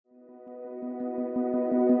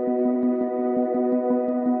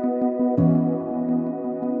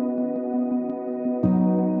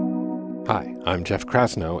I'm Jeff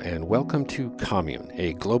Krasno, and welcome to Commune,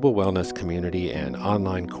 a global wellness community and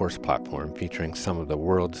online course platform featuring some of the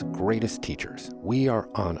world's greatest teachers. We are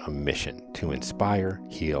on a mission to inspire,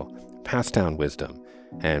 heal, pass down wisdom,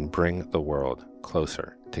 and bring the world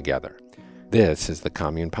closer together. This is the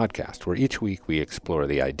Commune Podcast, where each week we explore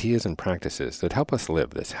the ideas and practices that help us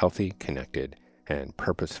live this healthy, connected, and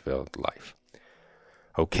purpose-filled life.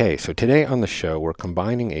 Okay, so today on the show, we're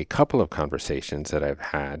combining a couple of conversations that I've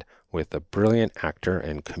had with the brilliant actor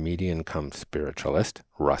and comedian come spiritualist,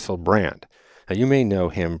 Russell Brand. Now, you may know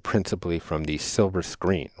him principally from the silver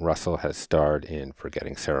screen. Russell has starred in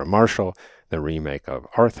Forgetting Sarah Marshall, the remake of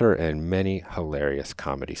Arthur, and many hilarious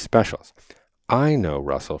comedy specials. I know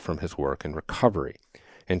Russell from his work in recovery.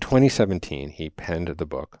 In 2017, he penned the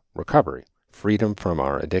book Recovery, Freedom from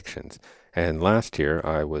Our Addictions. And last year,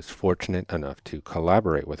 I was fortunate enough to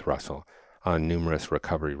collaborate with Russell on numerous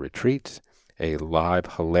recovery retreats, a live,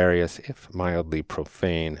 hilarious, if mildly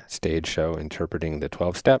profane stage show interpreting the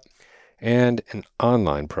 12-step, and an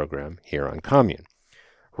online program here on Commune.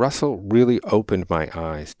 Russell really opened my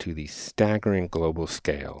eyes to the staggering global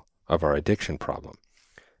scale of our addiction problem.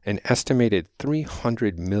 An estimated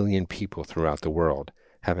 300 million people throughout the world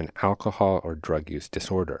have an alcohol or drug use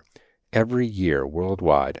disorder. Every year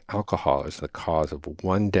worldwide, alcohol is the cause of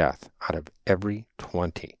one death out of every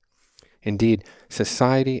 20. Indeed,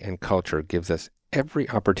 society and culture gives us every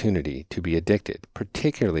opportunity to be addicted,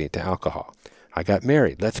 particularly to alcohol. I got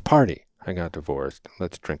married, let's party. I got divorced,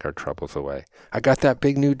 let's drink our troubles away. I got that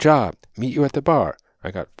big new job, meet you at the bar.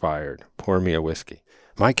 I got fired, pour me a whiskey.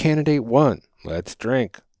 My candidate won, let's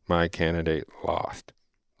drink. My candidate lost,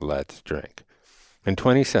 let's drink. In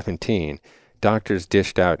 2017, doctors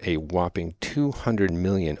dished out a whopping 200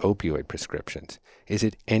 million opioid prescriptions. Is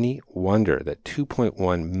it any wonder that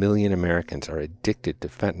 2.1 million Americans are addicted to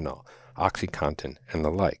fentanyl, OxyContin, and the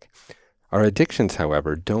like? Our addictions,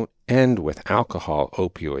 however, don't end with alcohol,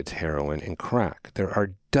 opioids, heroin, and crack. There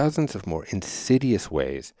are dozens of more insidious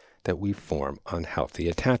ways that we form unhealthy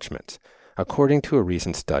attachments. According to a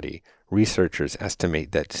recent study, researchers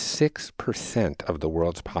estimate that 6% of the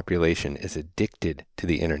world's population is addicted to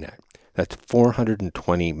the internet. That's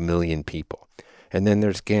 420 million people. And then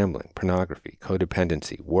there's gambling, pornography,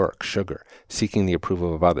 codependency, work, sugar, seeking the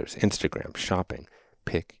approval of others, Instagram, shopping.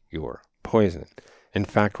 Pick your poison. In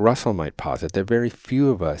fact, Russell might posit that very few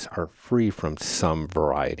of us are free from some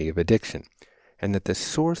variety of addiction, and that the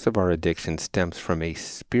source of our addiction stems from a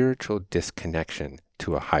spiritual disconnection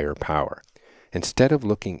to a higher power. Instead of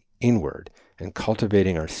looking inward and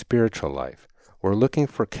cultivating our spiritual life, we're looking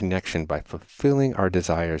for connection by fulfilling our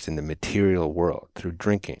desires in the material world through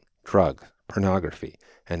drinking, drugs, pornography,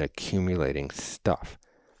 and accumulating stuff.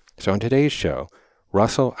 So on today's show,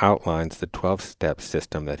 Russell outlines the 12-step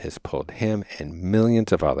system that has pulled him and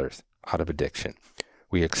millions of others out of addiction.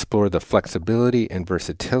 We explore the flexibility and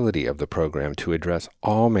versatility of the program to address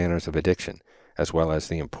all manners of addiction, as well as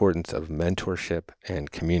the importance of mentorship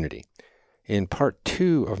and community. In part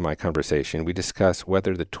 2 of my conversation, we discuss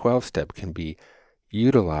whether the 12-step can be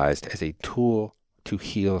utilized as a tool to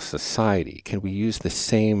heal society. Can we use the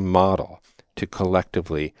same model to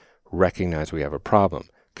collectively recognize we have a problem,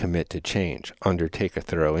 commit to change, undertake a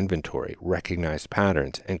thorough inventory, recognize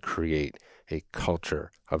patterns, and create a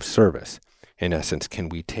culture of service? In essence, can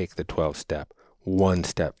we take the 12-step one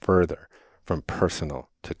step further from personal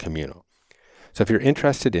to communal? So if you're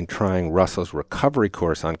interested in trying Russell's recovery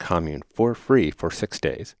course on Commune for free for 6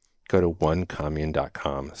 days, go to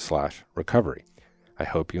onecommune.com/recovery. I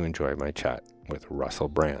hope you enjoy my chat with Russell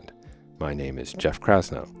Brand. My name is Jeff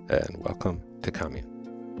Krasno, and welcome to Commune.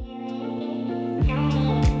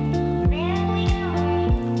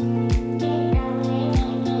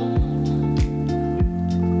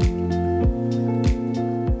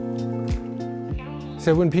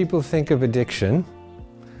 So when people think of addiction,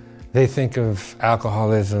 they think of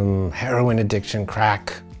alcoholism, heroin addiction,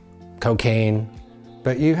 crack, cocaine,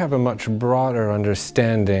 but you have a much broader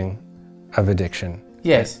understanding of addiction.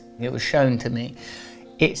 Yes, it was shown to me.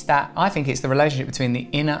 I think it's the relationship between the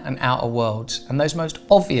inner and outer worlds, and those most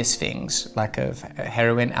obvious things, like of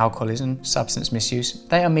heroin, alcoholism, substance misuse,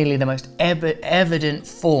 they are merely the most evident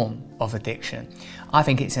form of addiction. I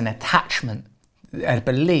think it's an attachment, a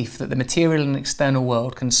belief that the material and external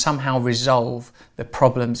world can somehow resolve the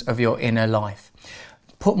problems of your inner life.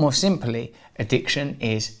 Put more simply, addiction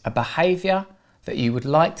is a behavior that you would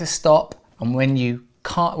like to stop, and when you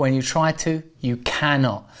try to, you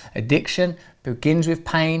cannot. Addiction begins with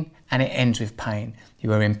pain and it ends with pain.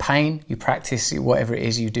 You are in pain, you practice whatever it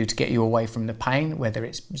is you do to get you away from the pain, whether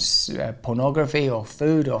it's pornography or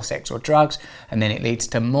food or sex or drugs, and then it leads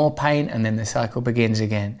to more pain, and then the cycle begins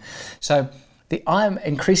again. So I'm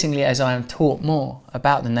increasingly, as I am taught more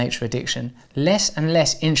about the nature of addiction, less and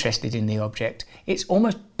less interested in the object. It's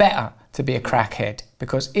almost better to be a crackhead,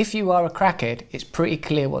 because if you are a crackhead, it's pretty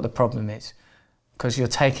clear what the problem is, because you're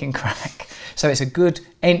taking crack. So it's a good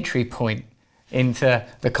entry point into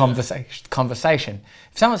the conversation.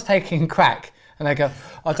 If someone's taking crack and they go,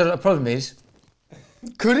 I don't know what the problem is,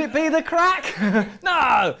 could it be the crack?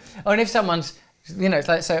 No! Or if someone's, it's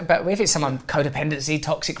like, so, but if it's someone, codependency,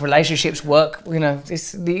 toxic relationships, work,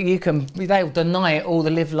 they'll deny it all the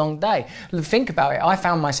live long day. Think about it. I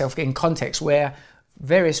found myself in contexts where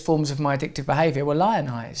various forms of my addictive behaviour were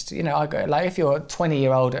lionised. If you're a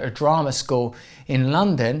 20-year-old at a drama school in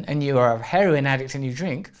London and you are a heroin addict and you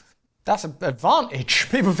drink, that's an advantage.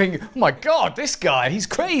 People think, oh my God, this guy, he's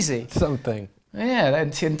crazy. Something. Yeah,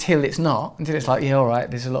 until it's not. Until it's like, yeah, all right,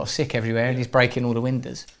 there's a lot of sick everywhere and he's breaking all the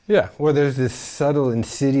windows. Yeah, well, there's this subtle,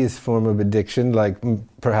 insidious form of addiction, like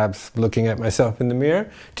perhaps looking at myself in the mirror,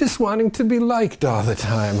 just wanting to be liked all the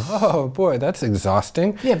time. Oh, boy, that's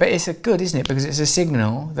exhausting. Yeah, but it's good, isn't it? Because it's a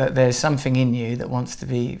signal that there's something in you that wants to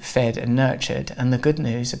be fed and nurtured. And the good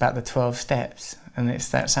news about the 12 steps, and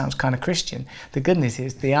that sounds kind of Christian, the good news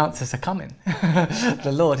is the answers are coming.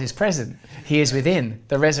 The Lord is present. He is within.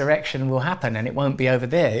 The resurrection will happen, and it won't be over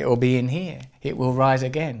there. It will be in here. It will rise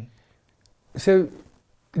again. So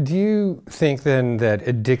do you think then that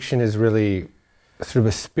addiction is really sort of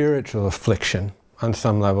a spiritual affliction on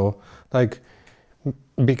some level? Like,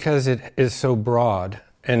 because it is so broad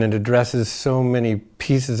and it addresses so many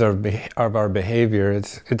pieces of our behavior,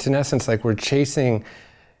 it's in essence like we're chasing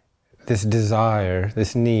this desire,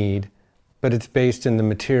 this need, but it's based in the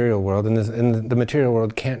material world, and the material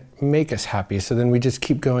world can't make us happy, so then we just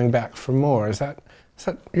keep going back for more. Is that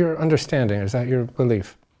your understanding? Is that your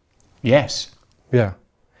belief? Yes. Yeah.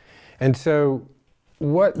 And so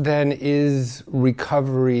what then is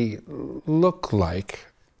recovery look like?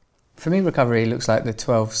 For me, recovery looks like the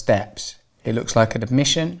 12 steps. It looks like an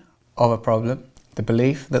admission of a problem, the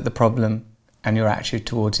belief that the problem and your attitude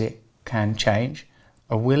towards it can change,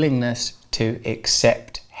 a willingness to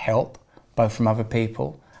accept help, both from other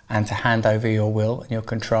people, and to hand over your will and your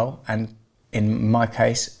control, and in my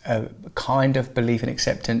case, a kind of belief and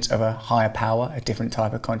acceptance of a higher power, a different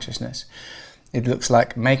type of consciousness. It looks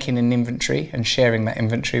like making an inventory and sharing that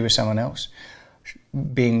inventory with someone else,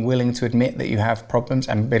 being willing to admit that you have problems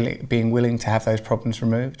and being willing to have those problems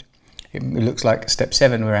removed. It looks like step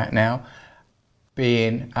 7 we're at now,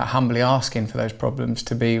 being humbly asking for those problems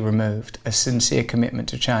to be removed, a sincere commitment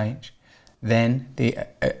to change. Then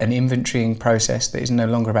an inventorying process that is no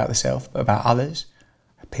longer about the self, but about others,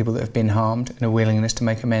 people that have been harmed, and a willingness to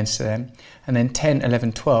make amends to them. And then 10,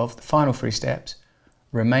 11, 12, the final 3 steps,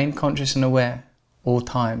 remain conscious and aware all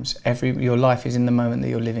times. Your life is in the moment that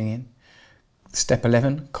you're living in. Step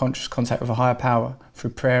 11, conscious contact with a higher power.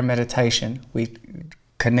 Through prayer and meditation, we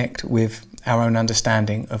connect with our own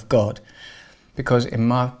understanding of God. Because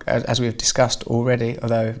as we've discussed already,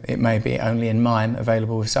 although it may be only in mime,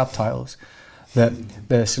 available with subtitles, that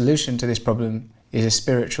the solution to this problem is a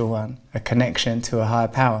spiritual one, a connection to a higher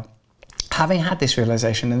power. Having had this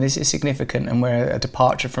realization, and this is significant, and we're a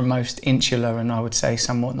departure from most insular and I would say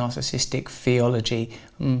somewhat narcissistic theology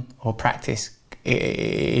or practice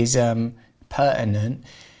is pertinent,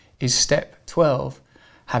 is step 12.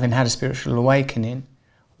 Having had a spiritual awakening,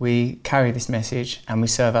 we carry this message and we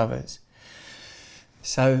serve others.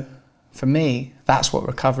 So for me, that's what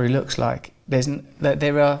recovery looks like.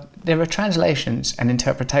 There are translations and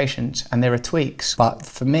interpretations, and there are tweaks. But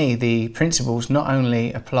for me, the principles not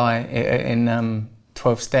only apply in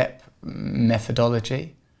 12-step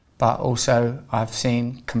methodology, but also I've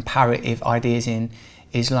seen comparative ideas in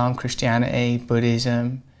Islam, Christianity,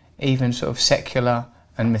 Buddhism, even sort of secular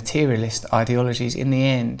and materialist ideologies. In the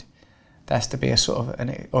end, there has to be a sort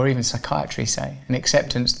of, or even psychiatry say, an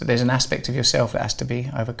acceptance that there's an aspect of yourself that has to be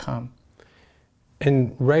overcome.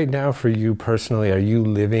 And right now for you personally, are you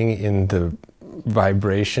living in the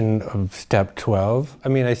vibration of step 12? I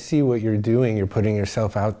mean, I see what you're doing. You're putting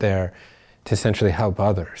yourself out there to essentially help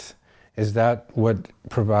others. Is that what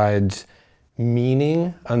provides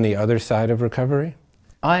meaning on the other side of recovery?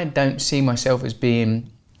 I don't see myself as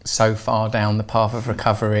being so far down the path of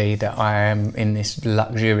recovery that I am in this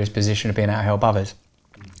luxurious position of being able to help others.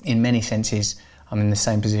 In many senses, I'm in the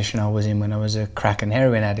same position I was in when I was a crack and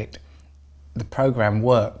heroin addict. The program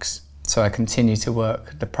works, so I continue to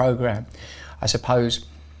work the program. I suppose,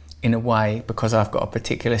 in a way, because I've got a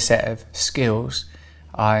particular set of skills,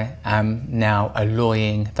 I am now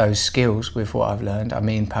alloying those skills with what I've learned. I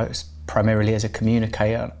mean, primarily as a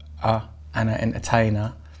communicator and an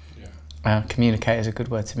entertainer. Communicator is a good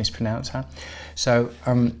word to mispronounce, huh? So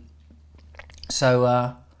So,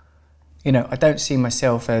 I don't see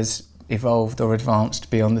myself as evolved or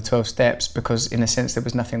advanced beyond the 12 steps, because in a sense there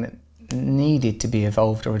was nothing that needed to be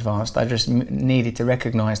evolved or advanced. I just needed to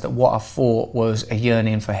recognise that what I thought was a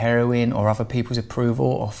yearning for heroin or other people's approval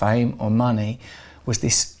or fame or money was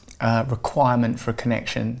this requirement for a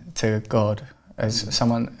connection to God. As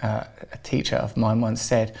someone, a teacher of mine once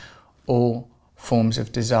said, all forms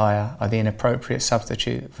of desire are the inappropriate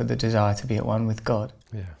substitute for the desire to be at one with God.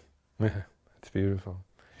 Yeah, it's beautiful.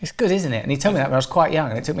 It's good, isn't it? And he told me that when I was quite young,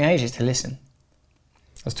 and it took me ages to listen.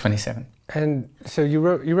 I was 27. And so you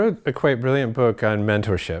wrote a quite brilliant book on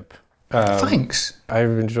mentorship. Thanks. I've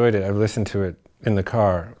enjoyed it. I've listened to it in the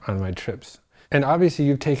car on my trips. And obviously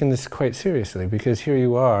you've taken this quite seriously, because here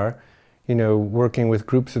you are, working with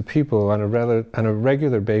groups of people on a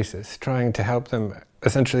regular basis, trying to help them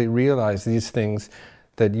essentially realize these things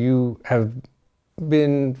that you have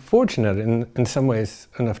been fortunate in some ways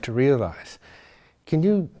enough to realize. Can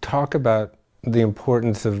you talk about the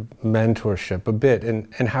importance of mentorship a bit,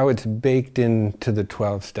 and how it's baked into the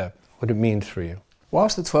 12-step, what it means for you?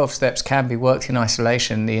 Whilst the 12 steps can be worked in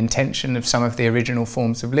isolation, the intention of some of the original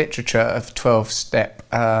forms of literature of 12-step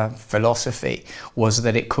philosophy was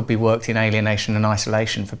that it could be worked in alienation and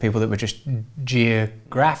isolation for people that were just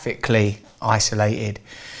geographically isolated.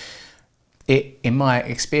 It, in my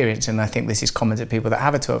experience, and I think this is common to people that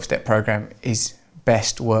have a 12-step program, is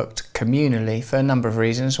best worked communally for a number of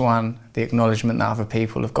reasons. One, the acknowledgement that other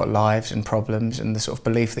people have got lives and problems, and the sort of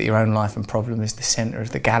belief that your own life and problem is the centre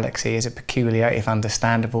of the galaxy is a peculiar, if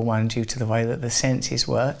understandable one, due to the way that the senses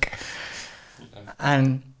work.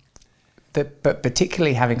 But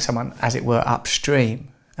particularly having someone, as it were, upstream,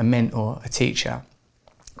 a mentor, a teacher,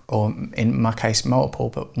 or in my case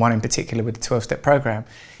multiple, but one in particular with the 12-step program,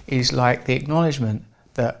 is like the acknowledgement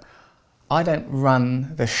that I don't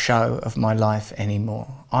run the show of my life anymore.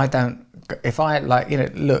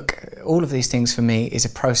 Look, all of these things for me is a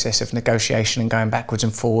process of negotiation and going backwards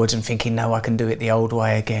and forwards and thinking, no, I can do it the old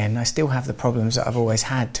way again. I still have the problems that I've always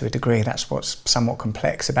had to a degree. That's what's somewhat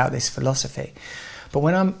complex about this philosophy. But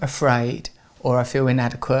when I'm afraid, or I feel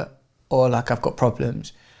inadequate, or like I've got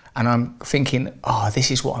problems, and I'm thinking,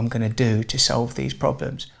 this is what I'm going to do to solve these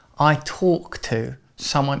problems, I talk to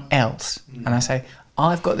someone else and I say,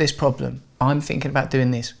 I've got this problem, I'm thinking about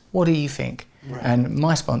doing this, what do you think? Right. And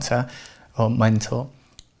my sponsor or mentor,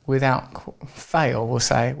 without fail, will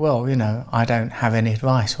say, well, I don't have any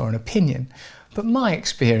advice or an opinion. But my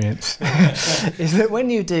experience is that when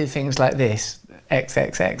you do things like this, X,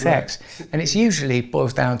 right. And it's usually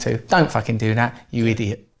boils down to, don't fucking do that, you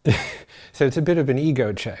idiot. So it's a bit of an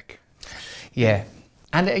ego check. Yeah.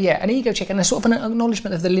 And an ego check, and a sort of an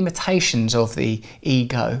acknowledgement of the limitations of the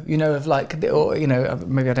ego, maybe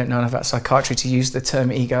I don't know enough about psychiatry to use the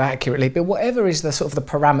term ego accurately, but whatever is the sort of the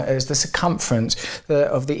parameters, the circumference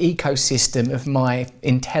of the ecosystem of my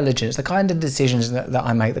intelligence, the kind of decisions that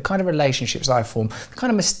I make, the kind of relationships that I form, the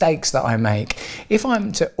kind of mistakes that I make, if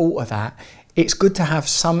I'm to alter that, it's good to have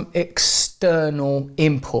some external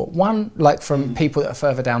input. One, like from people that are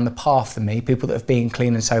further down the path than me, people that have been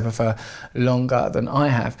clean and sober for longer than I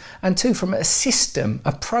have. And two, from a system,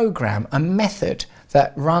 a program, a method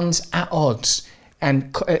that runs at odds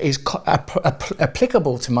and is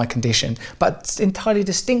applicable to my condition, but it's entirely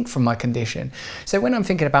distinct from my condition. So when I'm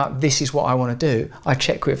thinking about this is what I want to do, I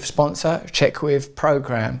check with sponsor, check with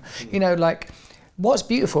program. What's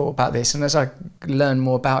beautiful about this, and as I learn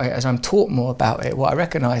more about it, as I'm taught more about it, what I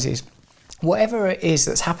recognise is whatever it is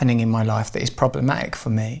that's happening in my life that is problematic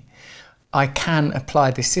for me, I can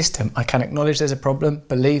apply this system. I can acknowledge there's a problem,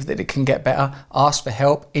 believe that it can get better, ask for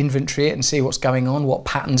help, inventory it and see what's going on, what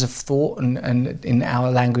patterns of thought and in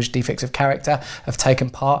our language, defects of character have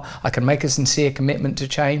taken part. I can make a sincere commitment to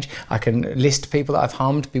change. I can list people that I've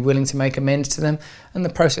harmed, be willing to make amends to them. And the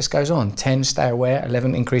process goes on. 10, stay aware.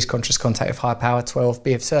 11, increase conscious contact with higher power. 12,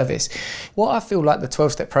 be of service. What I feel like the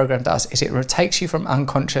 12-step program does is it takes you from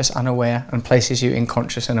unconscious, unaware, and places you in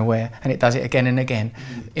conscious and aware. And it does it again and again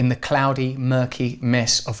in the cloudy, murky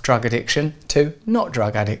mess of drug addiction to not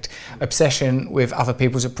drug addict. Obsession with other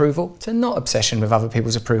people's approval to not obsession with other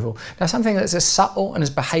people's approval. Now, something that's as subtle and as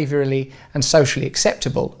behaviourally and socially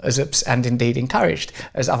acceptable and indeed encouraged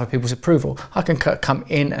as other people's approval, I can come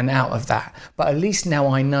in and out of that. But at least now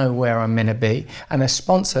I know where I'm meant to be, and a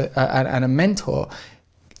sponsor and a mentor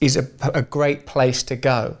is a great place to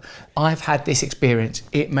go. I've had this experience,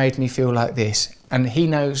 it made me feel like this, and he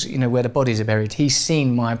knows where the bodies are buried. He's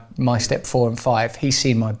seen my step 4 and 5, he's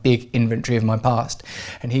seen my big inventory of my past,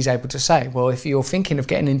 and he's able to say, well, if you're thinking of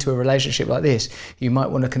getting into a relationship like this, you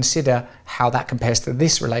might want to consider how that compares to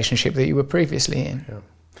this relationship that you were previously in.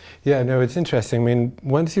 Yeah, no, it's interesting. I mean,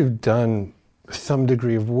 once you've done some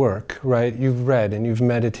degree of work, right? You've read and you've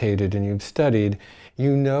meditated and you've studied.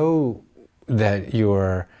 You know that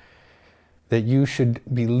you should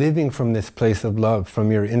be living from this place of love,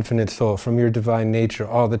 from your infinite soul, from your divine nature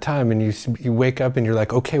all the time. And you wake up and you're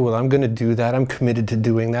like, okay, well, I'm going to do that. I'm committed to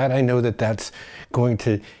doing that. I know that that's going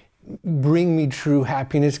to bring me true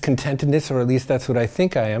happiness, contentedness, or at least that's what I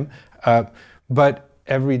think I am. But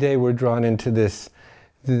every day we're drawn into this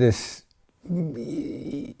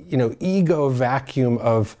ego vacuum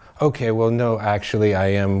of, okay, well, no, actually, I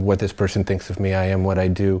am what this person thinks of me. I am what I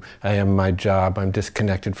do. I am my job. I'm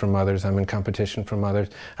disconnected from others. I'm in competition from others.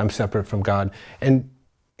 I'm separate from God. And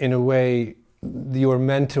in a way, your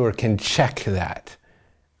mentor can check that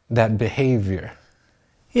behavior.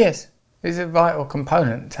 Yes. It's a vital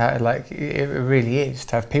component, it really is,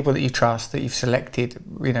 to have people that you trust, that you've selected,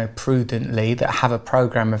 prudently, that have a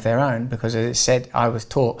program of their own. Because as it said, I was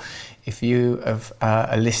taught, if you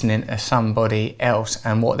are listening to somebody else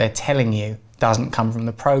and what they're telling you doesn't come from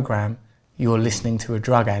the program, you're listening to a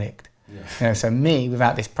drug addict. Yeah. So me,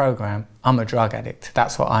 without this program, I'm a drug addict.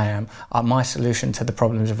 That's what I am. My solution to the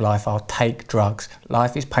problems of life are take drugs.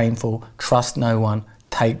 Life is painful. Trust no one.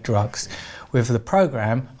 Take drugs. With the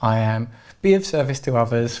program, I am be of service to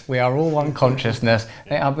others. We are all one consciousness.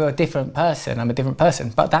 I'm a different person.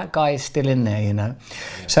 But that guy is still in there, Yeah.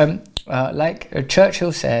 So, like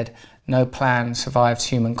Churchill said, no plan survives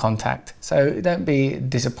human contact. So don't be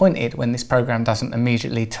disappointed when this program doesn't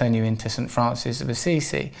immediately turn you into St. Francis of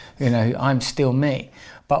Assisi. I'm still me.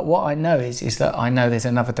 But what I know is that I know there's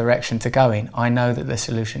another direction to go in. I know that the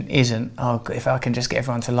solution isn't, if I can just get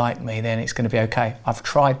everyone to like me, then it's going to be okay. I've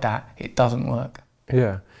tried that. It doesn't work.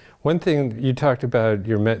 Yeah. One thing you talked about,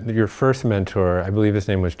 your first mentor, I believe his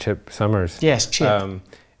name was Chip Summers. Yes, Chip.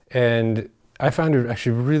 And I found it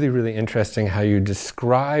actually really, really interesting how you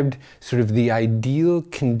described sort of the ideal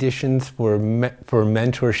conditions for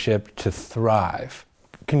mentorship to thrive.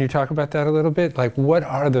 Can you talk about that a little bit? Like, what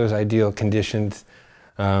are those ideal conditions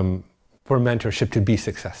for mentorship to be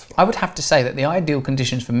successful? I would have to say that the ideal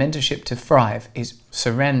conditions for mentorship to thrive is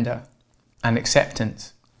surrender and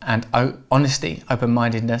acceptance and honesty,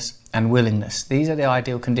 open-mindedness and willingness. These are the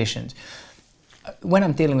ideal conditions. When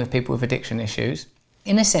I'm dealing with people with addiction issues,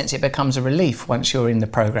 in a sense it becomes a relief once you're in the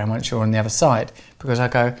program, once you're on the other side, because I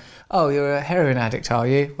go, oh, you're a heroin addict, are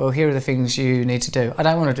you? Well, here are the things you need to do. I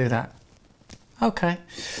don't want to do that. Okay.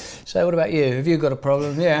 So what about you? Have you got a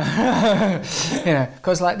problem? Yeah.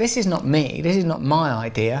 Because this is not me. This is not my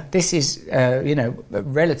idea. This is,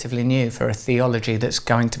 relatively new for a theology that's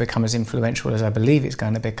going to become as influential as I believe it's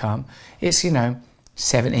going to become. It's,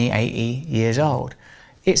 70, 80 years old.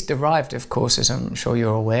 It's derived, of course, as I'm sure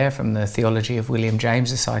you're aware, from the theology of William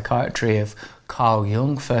James, the psychiatry of Carl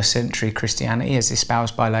Jung, first century Christianity as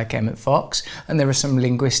espoused by Emmett Fox, and there are some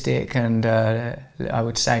linguistic and I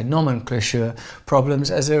would say nomenclature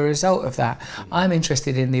problems as a result of that. I'm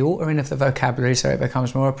interested in the altering of the vocabulary so it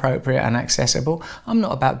becomes more appropriate and accessible. I'm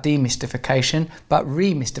not about demystification, but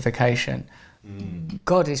remystification.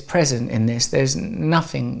 God is present in this. There's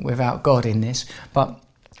nothing without God in this, but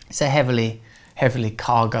it's a heavily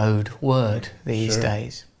cargoed word these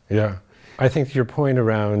days. Yeah. I think your point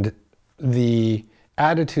around the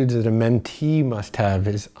attitudes that a mentee must have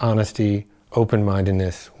is honesty,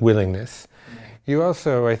 open-mindedness, willingness. You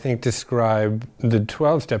also, I think, describe the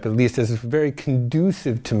 12-step, at least, as very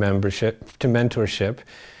conducive to mentorship,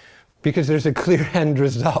 because there's a clear end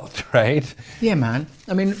result, right? Yeah, man.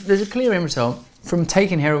 I mean, there's a clear end result. From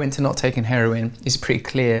taking heroin to not taking heroin is pretty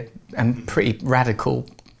clear and pretty radical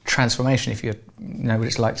transformation if you know what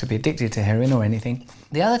it's like to be addicted to heroin or anything.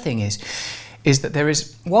 The other thing is that there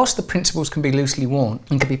is, whilst the principles can be loosely worn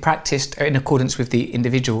and can be practiced in accordance with the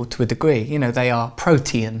individual to a degree, they are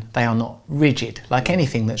protean, they are not rigid. Like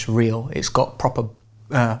anything that's real, it's got proper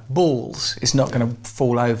balls. It's not going to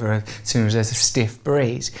fall over as soon as there's a stiff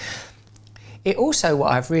breeze. It also,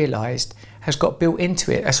 what I've realised, has got built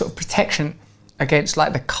into it a sort of protection against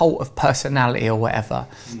the cult of personality or whatever.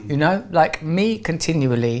 Like me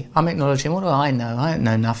continually, I'm acknowledging, what do I know? I don't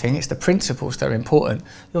know nothing. It's the principles that are important.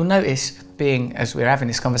 You'll notice, being as we're having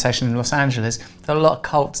this conversation in Los Angeles, that a lot of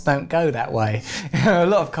cults don't go that way. A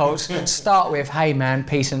lot of cults start with, hey man,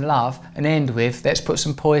 peace and love, and end with, let's put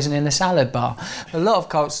some poison in the salad bar. A lot of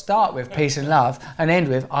cults start with peace and love and end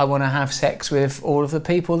with, I want to have sex with all of the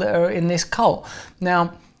people that are in this cult.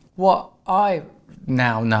 Now, what I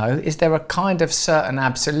now know is there are kind of certain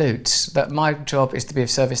absolutes that my job is to be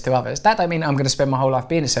of service to others. That don't mean I'm going to spend my whole life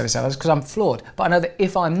being of service to others, because I'm flawed. But I know that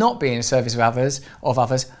if I'm not being of service of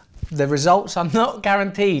others, the results are not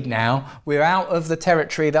guaranteed now. We're out of the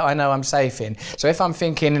territory that I know I'm safe in. So if I'm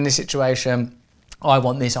thinking in this situation, I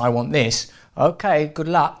want this. Okay, good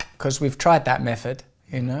luck, because we've tried that method,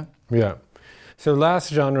 you know? Yeah. So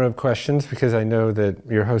last genre of questions, because I know that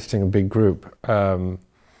you're hosting a big group. I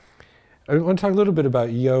want to talk a little bit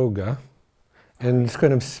about yoga and it's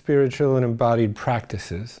kind of spiritual and embodied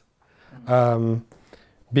practices.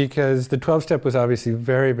 Because the 12-step was obviously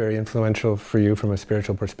very, very influential for you from a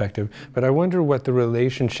spiritual perspective. But I wonder what the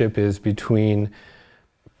relationship is between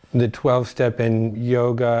the 12-step and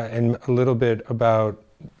yoga, and a little bit about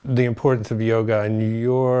the importance of yoga in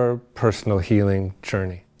your personal healing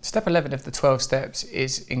journey. Step 11 of the 12 steps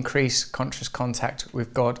is increase conscious contact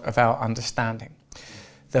with God of our understanding.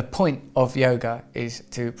 The point of yoga is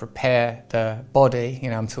to prepare the body,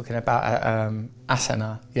 I'm talking about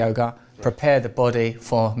asana yoga, prepare the body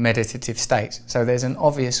for meditative states. So there's an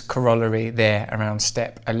obvious corollary there around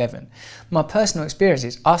step 11. My personal experience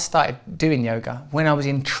is I started doing yoga when I was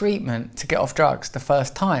in treatment to get off drugs the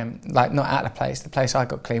first time, like not at the place I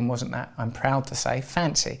got clean wasn't that, I'm proud to say,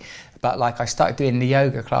 fancy. But like I started doing the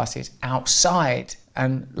yoga classes outside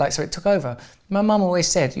and so it took over. My mum always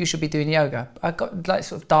said, you should be doing yoga. I got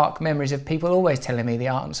sort of dark memories of people always telling me the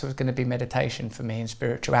answer was going to be meditation for me and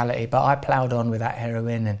spirituality, but I ploughed on with that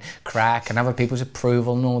heroin and crack and other people's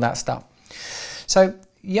approval and all that stuff. So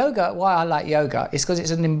yoga, why I like yoga is because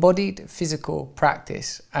it's an embodied physical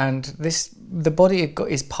practice, and the body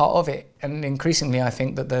is part of it. And increasingly I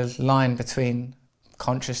think that the line between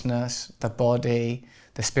consciousness, the body,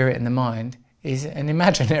 the spirit and the mind is an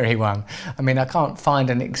imaginary one. I mean, I can't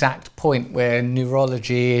find an exact point where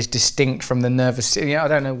neurology is distinct from the nervous system. I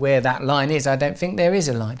don't know where that line is. I don't think there is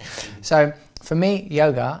a line. So for me,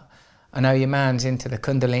 yoga, I know your man's into the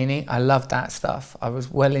Kundalini. I love that stuff. I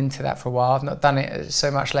was well into that for a while. I've not done it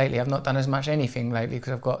so much lately. I've not done as much anything lately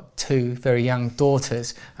because I've got 2 very young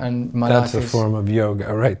daughters and my life is... That's a form of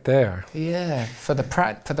yoga right there. Yeah, for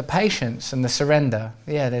the patience and the surrender.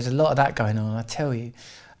 Yeah, there's a lot of that going on, I tell you.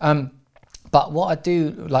 But what I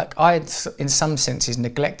do, I in some senses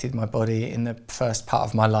neglected my body in the first part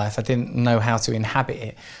of my life. I didn't know how to inhabit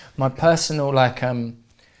it. My personal my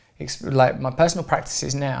personal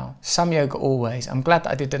practices now, some yoga always. I'm glad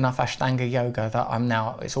that I did enough Ashtanga yoga that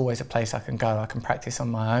it's always a place I can go. I can practice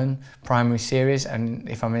on my own primary series, and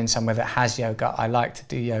if I'm in somewhere that has yoga, I like to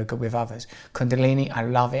do yoga with others. Kundalini, I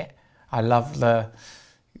love it. I love the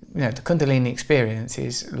Kundalini experience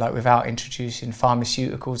is without introducing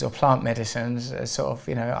pharmaceuticals or plant medicines,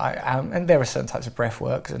 and there are certain types of breath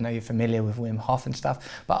work, because I know you're familiar with Wim Hof and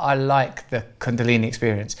stuff, but I like the Kundalini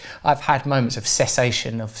experience. I've had moments of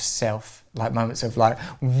cessation of self, moments of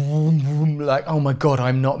oh my God,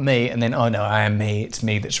 I'm not me, and then, oh no, I am me, it's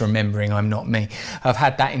me that's remembering I'm not me. I've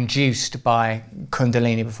had that induced by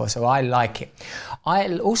Kundalini before, so I like it.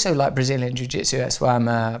 I also like Brazilian Jiu-Jitsu, that's why I'm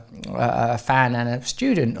a fan and a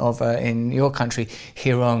student of, in your country,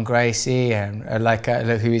 Hiron Gracie, and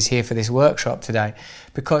who is here for this workshop today,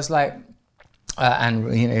 because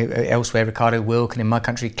elsewhere, Ricardo Wilk, and in my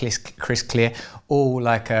country, Chris Clear, all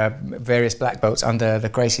various black belts under the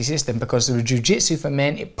Gracie system, because the jiu-jitsu for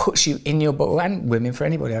men, it puts you in your body, and women, for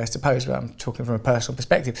anybody, I suppose, but I'm talking from a personal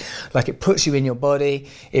perspective, it puts you in your body.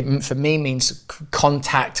 It, for me, means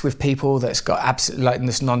contact with people that's got absolute,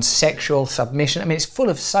 this non-sexual submission. I mean, it's full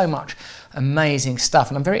of so much amazing stuff,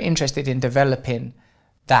 and I'm very interested in developing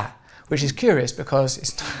that, which is curious because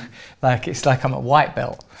it's like I'm a white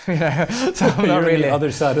belt. So I'm not really on the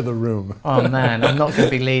other side of the room. Oh man, I'm not going to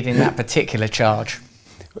be leading that particular charge.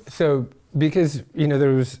 So because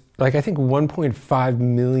there was I think 1.5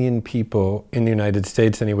 million people in the United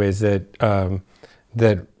States, anyways, that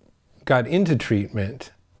got into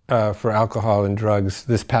treatment for alcohol and drugs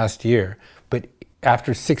this past year. But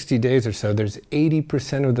after 60 days or so, there's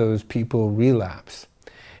 80% of those people relapse,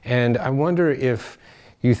 and I wonder if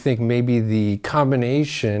you think maybe the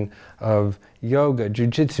combination of yoga,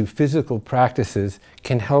 jiu-jitsu, physical practices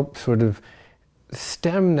can help sort of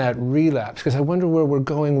stem that relapse? Because I wonder where we're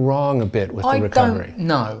going wrong a bit with the recovery.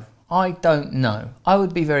 I don't know. I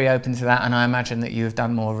would be very open to that, and I imagine that you have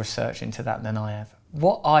done more research into that than I have.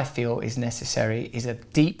 What I feel is necessary is a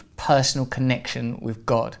deep personal connection with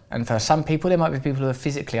God. And for some people, there might be people who are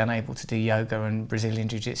physically unable to do yoga and Brazilian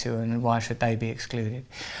Jiu-Jitsu, and why should they be excluded?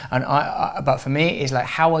 And but for me, it's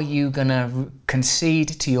how are you going to concede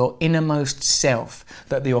to your innermost self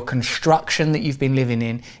that your construction that you've been living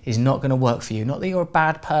in is not going to work for you? Not that you're a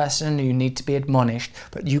bad person, you need to be admonished,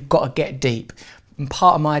 but you've got to get deep. And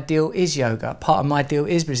part of my deal is yoga, part of my deal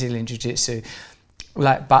is Brazilian Jiu-Jitsu.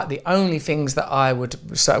 But the only things that I would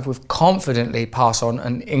with confidently pass on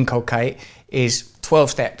and inculcate is 12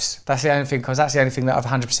 steps. That's the only thing, because that's the only thing that I've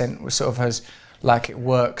 100% has like it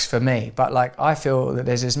works for me. But like I feel that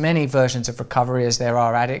there's as many versions of recovery as there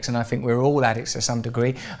are addicts, and I think we're all addicts to some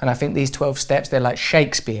degree. And I think these 12 steps, they're like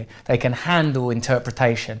Shakespeare. They can handle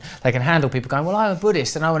interpretation. They can handle people going, well, I'm a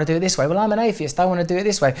Buddhist and I want to do it this way. Well, I'm an atheist, I want to do it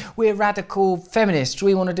this way. We're radical feminists,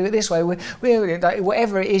 we want to do it this way. We're like,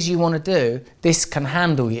 whatever it is you want to do, this can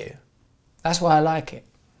handle you. That's why I like it.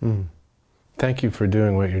 Thank you for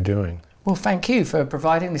doing what you're doing. Well, thank you for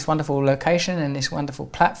providing this wonderful location and this wonderful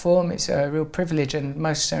platform. It's a real privilege and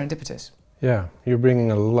most serendipitous. Yeah, you're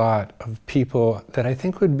bringing a lot of people that I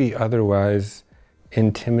think would be otherwise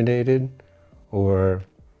intimidated or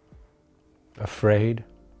afraid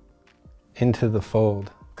into the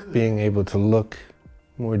fold. Good. Being able to look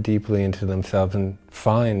more deeply into themselves and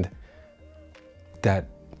find that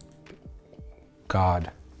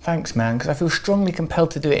God. Thanks, man, because I feel strongly compelled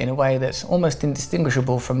to do it in a way that's almost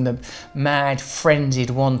indistinguishable from the mad, frenzied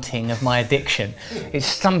wanting of my addiction. It's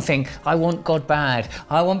something, I want God bad,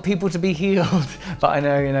 I want people to be healed, but I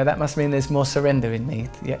know, that must mean there's more surrender in me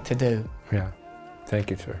yet to do. Yeah, thank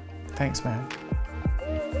you, sir. Thanks, man.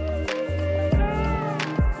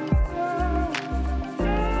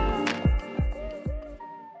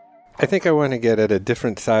 I think I want to get at a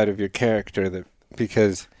different side of your character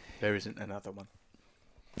because... There isn't another one.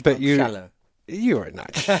 But I'm shallow. You are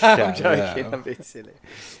not shallow. I'm joking, I'm being silly.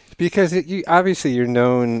 Because obviously you're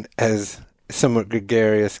known as somewhat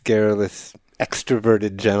gregarious, garrulous,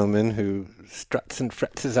 extroverted gentleman who struts and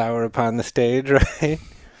frets his hour upon the stage, right?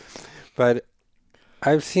 But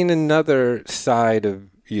I've seen another side of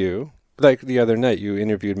you. Like the other night, you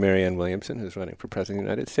interviewed Marianne Williamson, who's running for President of the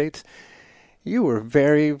United States. You were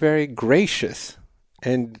very, very gracious.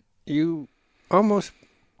 And you almost...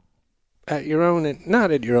 at your own,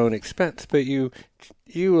 not at your own expense, but you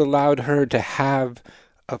allowed her to have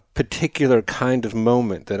a particular kind of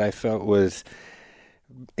moment that I felt was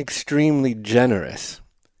extremely generous.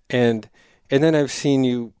 And then I've seen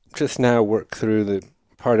you just now work through the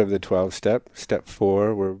part of the 12-step, step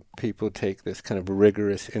 4, where people take this kind of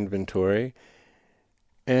rigorous inventory.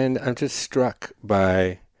 And I'm just struck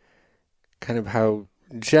by kind of how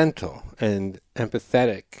gentle and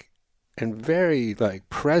empathetic and very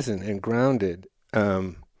present and grounded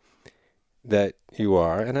that you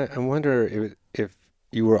are. And I wonder if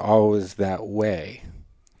you were always that way.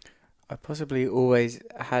 I possibly always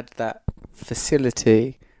had that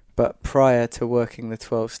facility, but prior to working the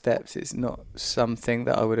 12 steps, it's not something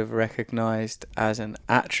that I would have recognized as an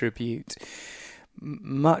attribute.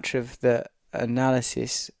 Much of the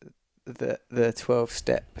analysis that the 12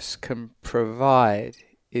 steps can provide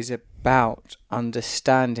is about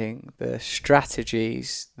understanding the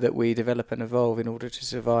strategies that we develop and evolve in order to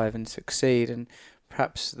survive and succeed. And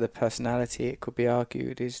perhaps the personality, it could be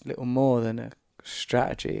argued, is little more than a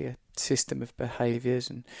strategy, a system of behaviours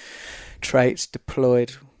and traits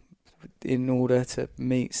deployed in order to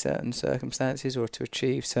meet certain circumstances or to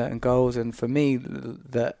achieve certain goals. And for me,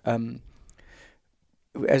 that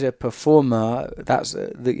as a performer, that's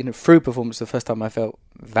through performance, the first time I felt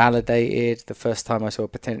validated, the first time I saw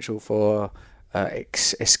potential for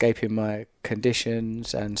escaping my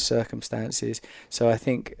conditions and circumstances. So I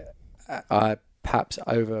think I perhaps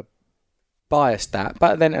over biased that,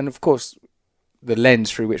 but then, and of course the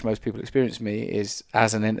lens through which most people experience me is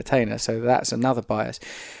as an entertainer, so that's another bias.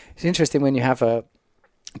 It's interesting when you have a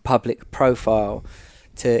public profile,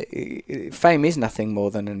 fame is nothing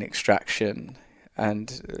more than an extraction.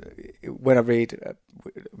 And when I read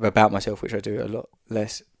about myself, which I do a lot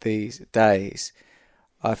less these days,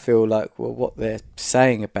 I feel like, well, what they're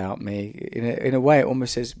saying about me, in a way, it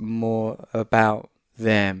almost says more about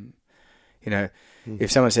them.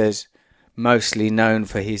 If someone says, mostly known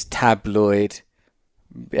for his tabloid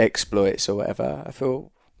exploits or whatever, I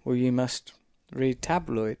feel, well, you must read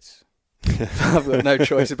tabloids. I've got no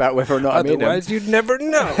choice about whether or not I'm in them. Otherwise, you'd never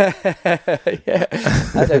know. Yeah,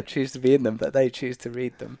 I don't choose to be in them, but they choose to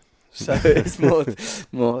read them. So it's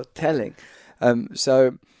more telling.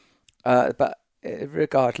 But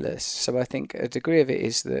regardless, so I think a degree of it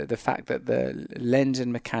is the fact that the lens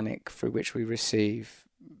and mechanic through which we receive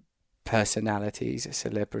personalities,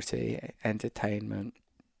 celebrity, entertainment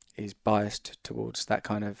is biased towards that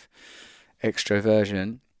kind of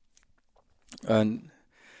extroversion.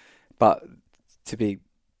 But to be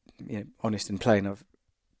honest and plain, I've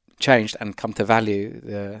changed and come to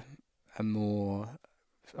value a more,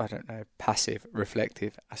 passive,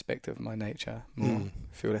 reflective aspect of my nature.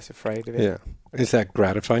 Feel less afraid of it. Yeah. Is that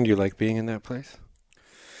gratifying? Do you like being in that place?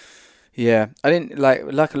 Yeah. I didn't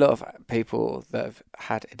like a lot of people that have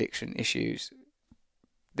had addiction issues,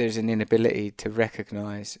 there's an inability to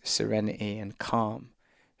recognise serenity and calm.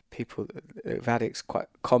 People with addicts quite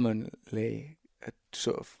commonly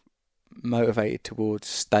sort of motivated towards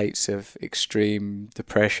states of extreme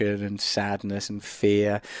depression and sadness and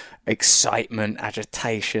fear, excitement,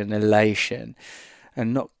 agitation, elation,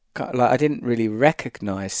 and not like I didn't really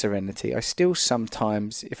recognize serenity. I still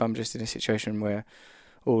sometimes, if I'm just in a situation where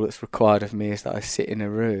all that's required of me is that I sit in a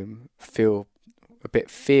room, feel a bit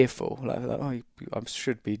fearful, like oh, I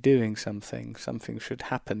should be doing something should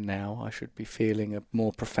happen now, I should be feeling a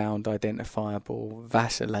more profound, identifiable,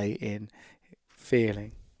 vacillating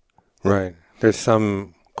feeling. Right. There's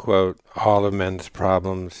some quote, all of men's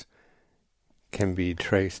problems can be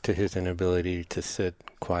traced to his inability to sit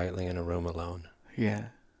quietly in a room alone. Yeah.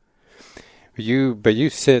 But you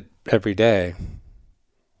sit every day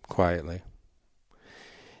quietly.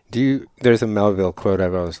 There's a Melville quote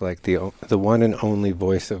I've always liked, the one and only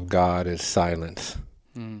voice of God is silence.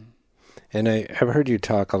 And I've heard you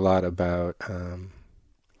talk a lot about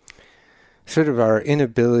sort of our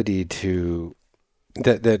inability to,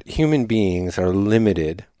 that human beings are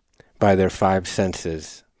limited by their five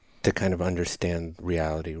senses to kind of understand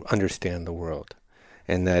reality, understand the world.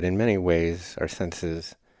 And that in many ways our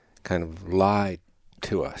senses kind of lie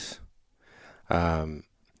to us. And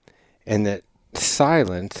that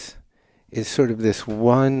silence is sort of this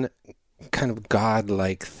one kind of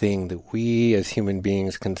godlike thing that we as human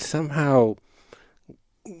beings can somehow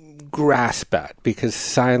grasp at, because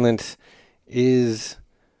silence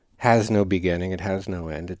has no beginning, it has no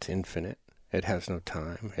end, it's infinite, it has no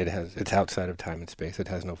time, it's outside of time and space, it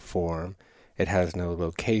has no form, it has no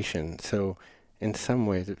location. So in some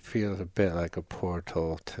ways it feels a bit like a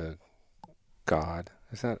portal to God.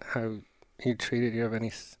 Is that how you treat it?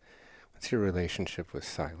 What's your relationship with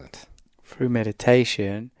silence? Through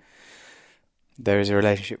meditation, there is a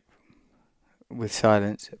relationship with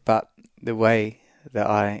silence, but the way that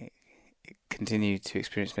I continue to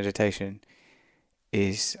experience meditation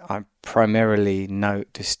is I primarily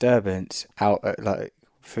note disturbance out at, like,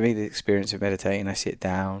 for me, the experience of meditating, I sit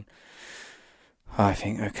down, I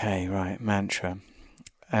think, okay, right, mantra,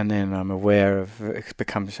 and then I'm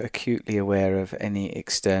becomes acutely aware of any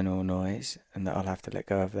external noise, and that I'll have to let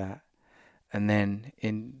go of that. And then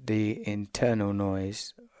in the internal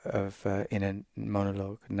noise of inner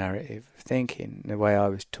monologue, narrative thinking, the way I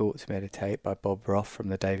was taught to meditate by Bob Roth from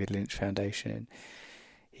the David Lynch Foundation,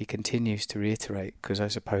 he continues to reiterate, because I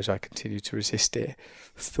suppose I continue to resist it,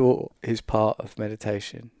 thought is part of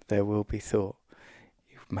meditation. There will be thought.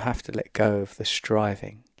 You have to let go of the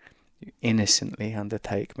striving. You innocently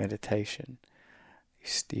undertake meditation.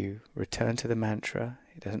 You return to the mantra.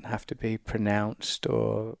 It doesn't have to be pronounced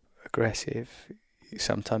or aggressive.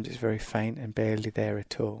 Sometimes it's very faint and barely there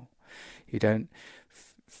at all. You don't.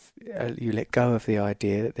 You let go of the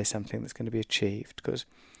idea that there's something that's going to be achieved, because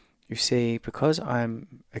you see, because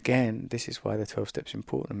I'm, again, this is why the 12 steps are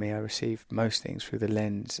important to me. I receive most things through the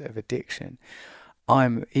lens of addiction.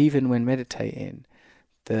 Even when meditating,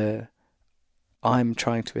 I'm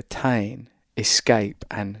trying to attain escape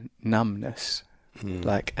and numbness,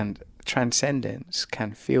 and transcendence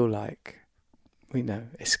can feel like,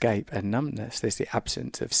 escape and numbness. There's the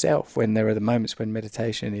absence of self. When there are the moments when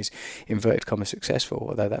meditation is, inverted commas, successful,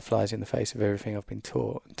 although that flies in the face of everything I've been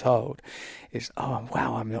taught and told, is, oh,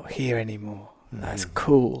 wow, I'm not here anymore. That's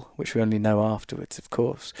cool, which we only know afterwards, of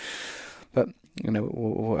course. But,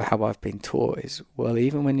 how I've been taught is, well,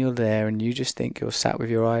 even when you're there and you just think you're sat with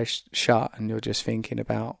your eyes shut and you're just thinking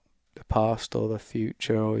about the past or the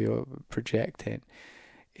future, or you're projecting,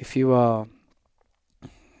 if you are,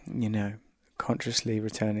 consciously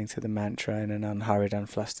returning to the mantra in an unhurried,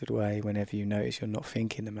 unflustered way, whenever you notice you're not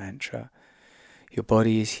thinking the mantra, your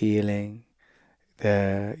body is healing,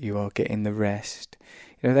 you are getting the rest.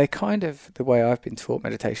 They kind of, the way I've been taught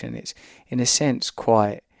meditation, it's in a sense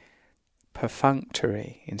quite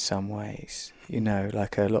perfunctory in some ways.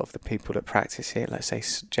 Like a lot of the people that practice it, like say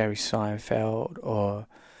Jerry Seinfeld or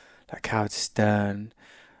like Howard Stern,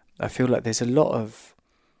 I feel like there's a lot of,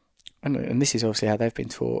 and this is obviously how they've been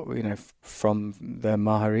taught, from the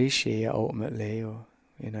Maharishi ultimately, or,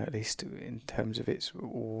 at least in terms of its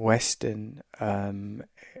Western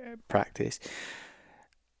practice.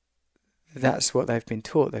 That's what they've been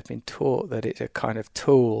taught. They've been taught that it's a kind of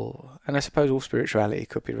tool, and I suppose all spirituality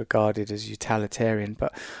could be regarded as utilitarian,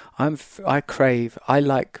 but I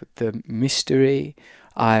like the mystery.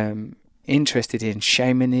 I'm interested in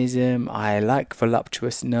shamanism. I like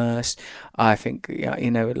voluptuousness. I think,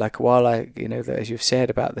 while as you've said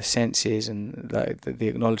about the senses and the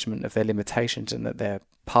acknowledgement of their limitations, and that they're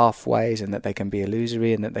pathways, and that they can be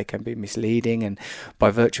illusory, and that they can be misleading, and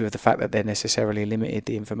by virtue of the fact that they're necessarily limited,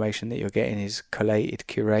 the information that you're getting is collated,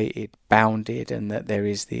 curated, bounded, and that there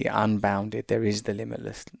is the unbounded, there is the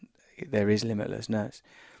limitless, there is limitlessness.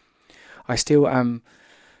 I still am,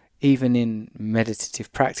 even in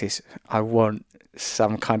meditative practice, I want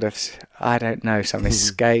some kind of, I don't know, some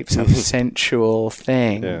escape, some sensual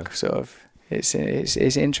thing. Yeah. Sort of. It's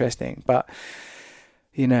interesting, but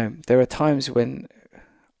there are times when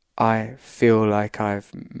I feel like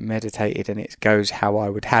I've meditated and it goes how I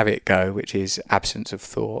would have it go, which is absence of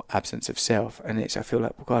thought, absence of self. And I feel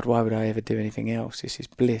like, well, God, why would I ever do anything else? This is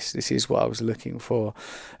bliss. This is what I was looking for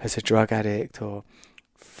as a drug addict, or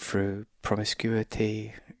through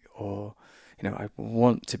promiscuity, or, I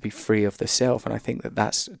want to be free of the self. And I think that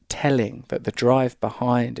that's telling that the drive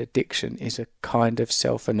behind addiction is a kind of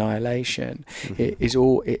self-annihilation.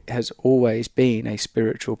 Mm-hmm. It has always been a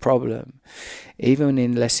spiritual problem. Even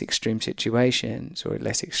in less extreme situations or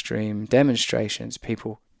less extreme demonstrations,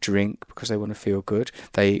 people drink because they want to feel good.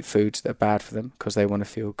 They eat foods that are bad for them because they want to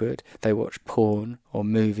feel good. They watch porn or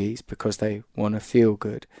movies because they want to feel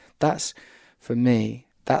good. That's, for me,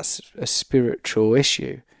 that's a spiritual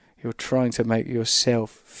issue. You're trying to make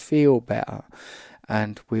yourself feel better,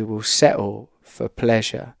 and we will settle for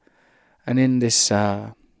pleasure. And in this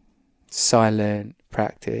silent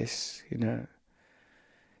practice, there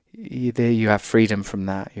you have freedom from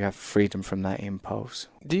that. You have freedom from that impulse.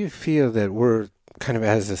 Do you feel that we're kind of,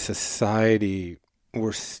 as a society,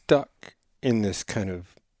 we're stuck in this kind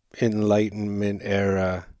of Enlightenment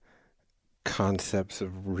era concepts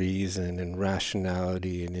of reason and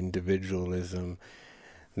rationality and individualism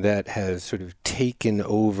that has sort of taken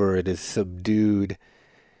over, it has subdued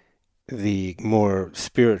the more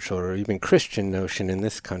spiritual or even Christian notion in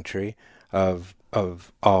this country of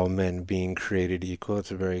all men being created equal?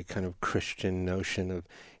 It's a very kind of Christian notion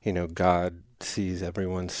of, God sees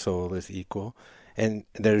everyone's soul as equal. And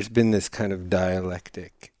there's been this kind of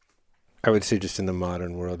dialectic, I would say just in the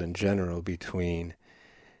modern world in general, between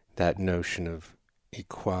that notion of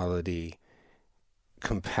equality,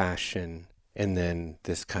 compassion, and then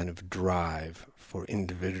this kind of drive for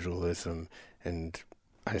individualism and,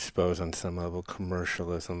 I suppose on some level,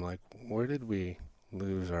 commercialism. Like, where did we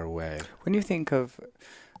lose our way? When I think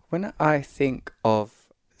of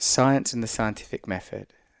science and the scientific method,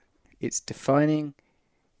 its defining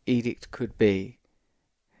edict could be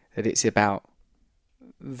that it's about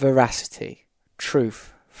veracity,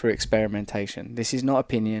 truth for experimentation. This is not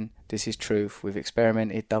opinion, this is truth. We've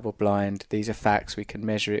experimented double blind. These are facts. We can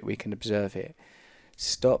measure it. We can observe it.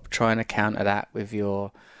 Stop trying to counter that with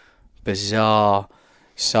your bizarre,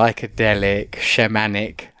 psychedelic,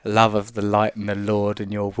 shamanic love of the light and the Lord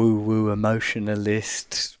and your woo-woo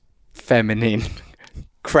emotionalist, feminine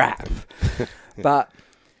crap. But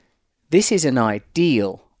this is an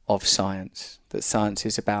ideal of science, that science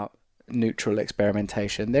is about neutral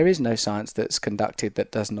experimentation. There is no science that's conducted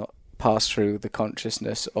that does not pass through the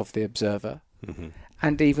consciousness of the observer. Mm-hmm.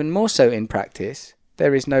 And even more so in practice,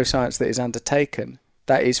 there is no science that is undertaken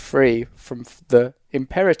that is free from the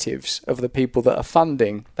imperatives of the people that are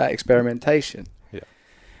funding that experimentation.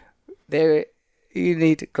 Yeah. You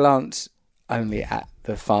need to glance only at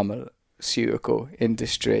the pharmaceutical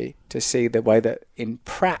industry to see the way that in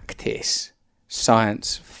practice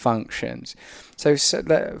science functions. So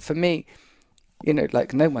for me,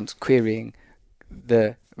 no one's querying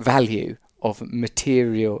the value of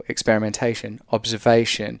material experimentation,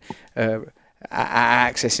 observation,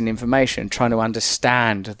 accessing information, trying to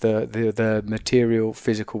understand the material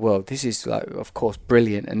physical world. This is, of course,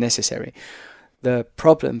 brilliant and necessary. The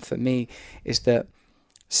problem for me is that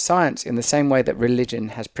science, in the same way that religion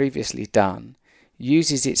has previously done,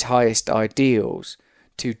 uses its highest ideals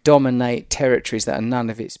to dominate territories that are none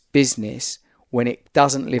of its business when it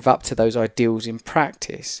doesn't live up to those ideals in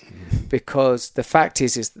practice. Mm-hmm. Because the fact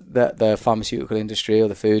is that the pharmaceutical industry or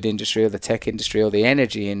the food industry or the tech industry or the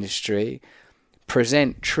energy industry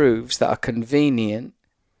present truths that are convenient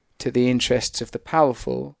to the interests of the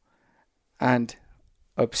powerful and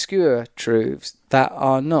obscure truths that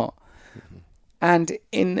are not. Mm-hmm. And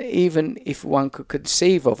even if one could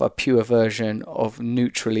conceive of a pure version of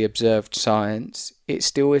neutrally observed science, it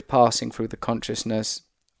still is passing through the consciousness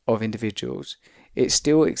of individuals. It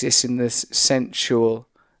still exists in this sensual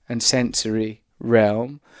and sensory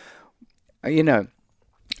realm.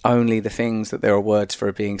 Only the things that there are words for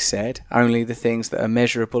are being said. Only the things that are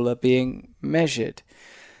measurable are being measured.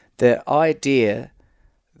 The idea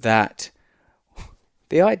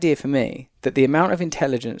for me that the amount of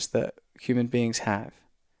intelligence that human beings have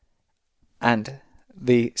and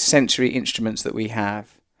the sensory instruments that we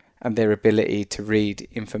have and their ability to read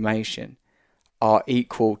information are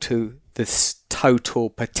equal to the total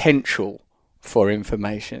potential for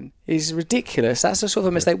information is ridiculous. That's a sort of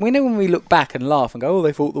a mistake. We know when we look back and laugh and go, oh,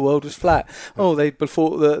 they thought the world was flat. Oh, they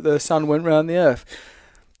thought the sun went round the earth.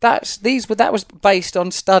 That was based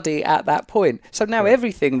on study at that point. So now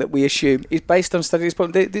everything that we assume is based on study at this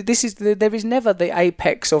point. There is never the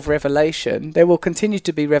apex of revelation. There will continue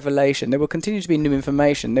to be revelation. There will continue to be new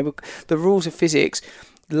information. The rules of physics,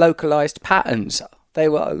 localized patterns. They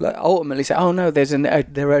will ultimately say, oh no,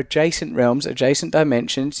 there are adjacent realms, adjacent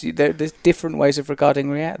dimensions. There's different ways of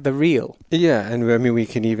regarding the real. Yeah, and I mean, we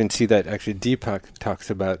can even see that actually Deepak talks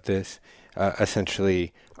about this,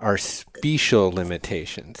 essentially our special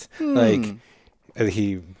limitations. Like,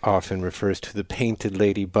 he often refers to the painted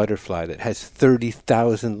lady butterfly that has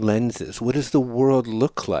 30,000 lenses. What does the world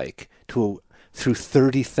look like through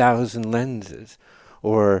 30,000 lenses?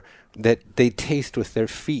 Or that they taste with their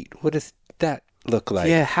feet. What does that look like?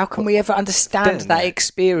 Yeah, how can we ever understand that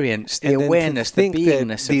experience, the awareness, the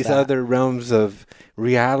beingness of these other realms of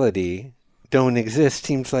reality don't exist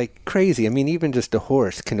seems like crazy. I mean, even just a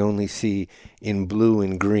horse can only see in blue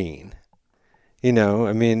and green. You know,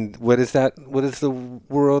 I mean, what does the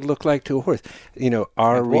world look like to a horse? You know,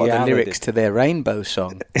 our reality. What are the lyrics to their rainbow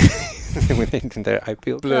song? I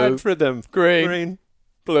feel blue, bad for them. Green,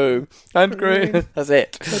 blue, and green. That's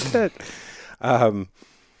it. That's it.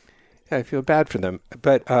 I feel bad for them.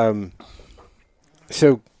 But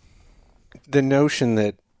so the notion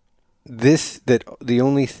that the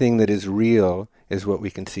only thing that is real is what we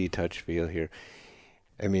can see, touch, feel, hear.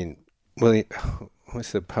 I mean,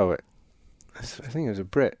 what's the poet? I think it was a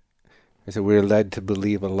Brit. He said, we're led to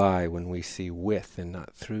believe a lie when we see with and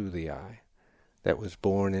not through the eye, that was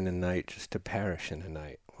born in a night just to perish in a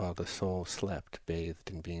night, while the soul slept, bathed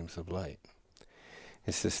in beams of light.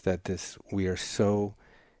 It's just that we are so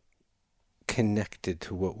connected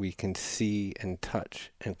to what we can see and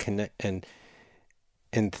touch and connect and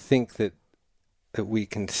think that we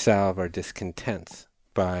can salve our discontents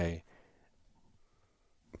by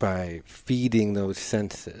feeding those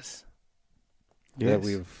senses. Yes. That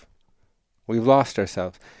we've lost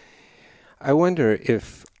ourselves. I wonder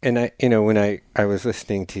if, and when I was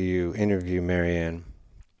listening to you interview Marianne,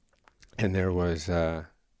 and there was a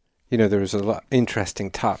lot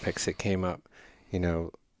interesting topics that came up,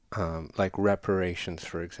 like reparations,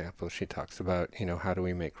 for example. She talks about, how do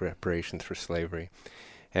we make reparations for slavery?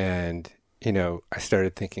 And, I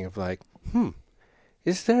started thinking of like, can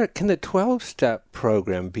the 12-step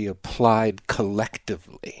program be applied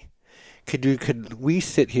collectively? Could we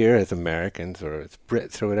sit here as Americans or as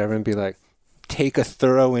Brits or whatever and be like, take a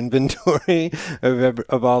thorough inventory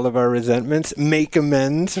of all of our resentments, make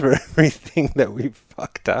amends for everything that we've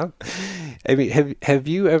fucked up? I mean, have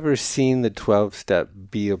you ever seen the 12-step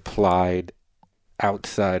be applied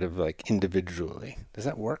outside of like individually? Does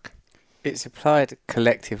that work? It's applied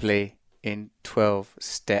collectively in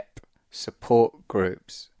 12-step support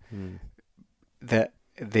groups. That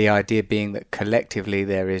the idea being that collectively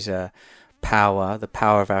there is a power, the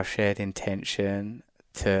power of our shared intention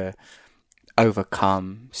to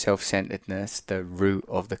overcome self-centeredness, the root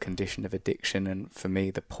of the condition of addiction, and for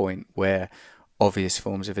me the point where obvious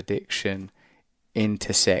forms of addiction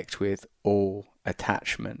intersect with all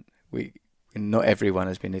attachment. Not everyone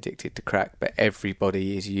has been addicted to crack, but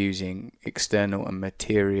everybody is using external and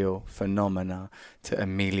material phenomena to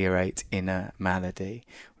ameliorate inner malady.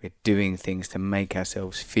 We're doing things to make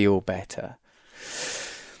ourselves feel better.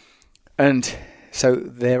 And so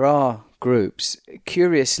there are groups.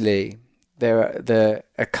 Curiously, the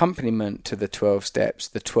accompaniment to the 12 steps,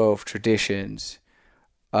 the 12 traditions,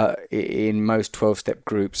 in most 12-step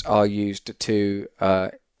groups are used to,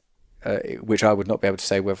 which I would not be able to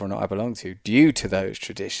say whether or not I belong to, due to those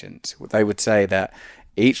traditions. They would say that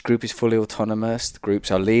each group is fully autonomous,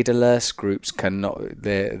 groups are leaderless, groups cannot,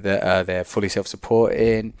 they're fully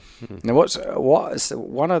self-supporting. Now, what's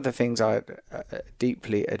one of the things I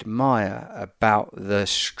deeply admire about the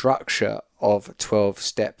structure of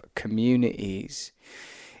 12-step communities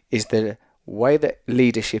is the way that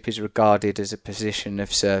leadership is regarded as a position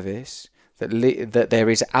of service, that there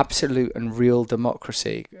is absolute and real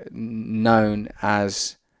democracy known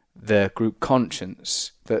as the group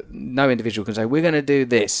conscience, that no individual can say, we're going to do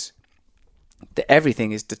this. That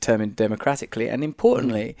everything is determined democratically. And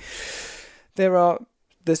importantly, the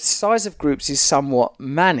size of groups is somewhat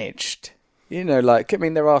managed.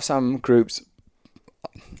 There are some groups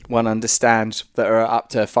one understands that are up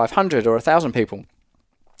to 500 or 1,000 people,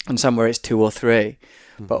 and somewhere it's 2 or 3.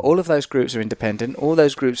 But all of those groups are independent, all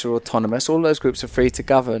those groups are autonomous, all those groups are free to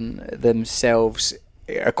govern themselves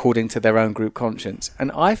according to their own group conscience.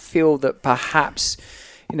 And I feel that perhaps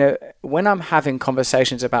when I'm having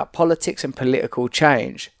conversations about politics and political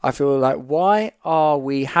change, I feel like, why are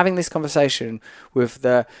we having this conversation with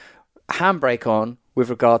the handbrake on with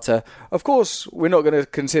regard to, of course, we're not going to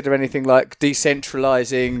consider anything like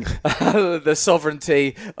decentralizing the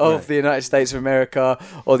sovereignty of the United States of America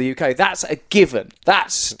or the UK. That's a given.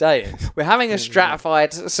 That's staying. We're having a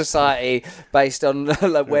stratified society based on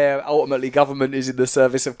where ultimately government is in the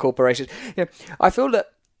service of corporations. I feel that,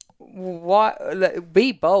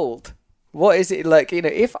 be bold. What is it like?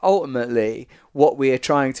 If ultimately what we are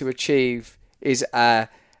trying to achieve is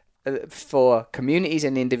for communities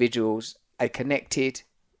and individuals a connected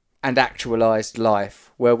and actualized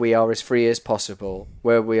life where we are as free as possible,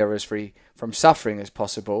 where we are as free from suffering as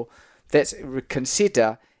possible, let's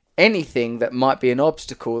consider anything that might be an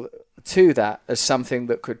obstacle to that as something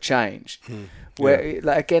that could change.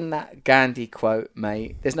 Again, that Gandhi quote,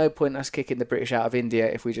 mate, there's no point in us kicking the British out of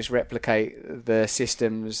India if we just replicate the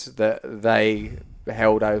systems that they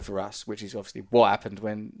held over us, which is obviously what happened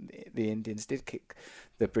when the Indians did kick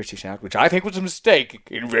the British out, which I think was a mistake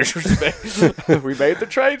in retrospect. We made the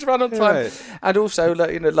trains run on time, right. And also,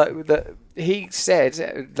 he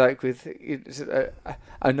said, with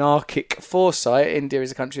anarchic foresight, India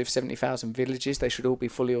is a country of 70,000 villages. They should all be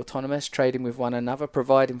fully autonomous, trading with one another,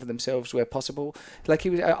 providing for themselves where possible.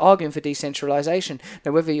 He was arguing for decentralization.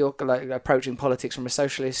 Now, whether you're approaching politics from a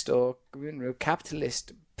socialist or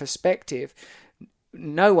capitalist perspective,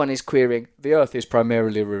 no one is querying the earth is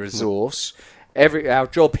primarily a resource. Our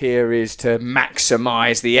job here is to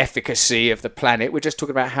maximise the efficacy of the planet. We're just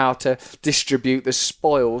talking about how to distribute the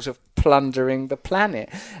spoils of plundering the planet.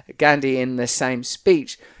 Gandhi, in the same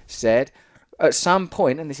speech, said, at some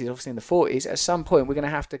point, and this is obviously in the 40s, at some point we're going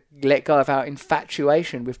to have to let go of our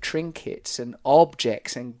infatuation with trinkets and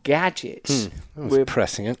objects and gadgets. We're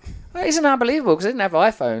pressing it. Well, isn't unbelievable, because they didn't have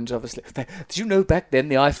iPhones, obviously. Did you know back then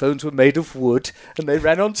the iPhones were made of wood and they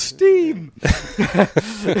ran on steam?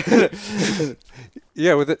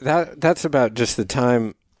 Yeah, well, that's about just the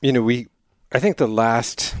time, I think the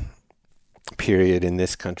last period in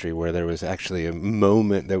this country where there was actually a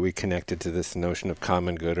moment that we connected to this notion of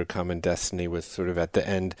common good or common destiny was sort of at the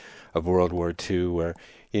end of World War II, where,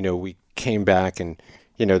 we came back and,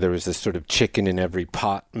 there was this sort of chicken in every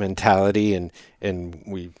pot mentality, and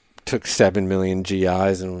we took 7 million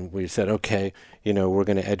GIs and we said, okay, we're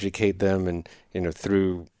going to educate them, and,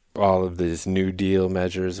 through all of these New Deal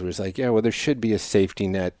measures, it was like, there should be a safety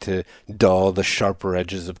net to dull the sharper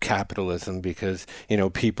edges of capitalism because,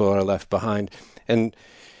 people are left behind. And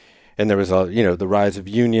there was all, the rise of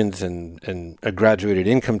unions and a graduated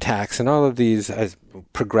income tax and all of these as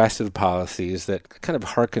progressive policies that kind of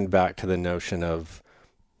harkened back to the notion of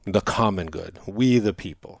the common good, we the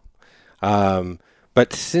people.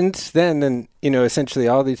 But since then, essentially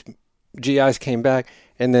all these GIs came back,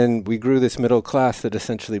 and then we grew this middle class that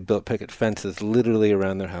essentially built picket fences literally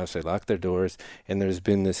around their house. They locked their doors, and there's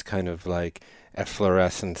been this kind of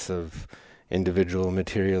efflorescence of individual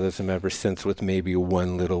materialism ever since, with maybe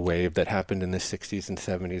one little wave that happened in the 60s and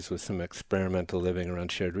 70s with some experimental living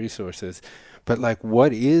around shared resources. But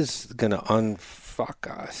what is going to unfuck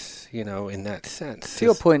us, in that sense? To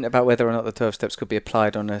your point about whether or not the 12 steps could be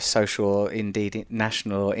applied on a social or indeed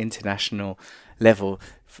national or international level,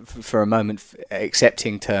 for a moment,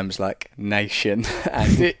 accepting terms like nation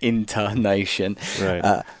and internation,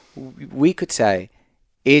 right. We could say,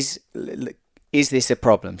 is this a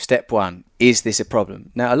problem? Step one, is this a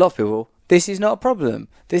problem? Now, a lot of people, this is not a problem.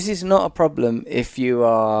 This is not a problem if you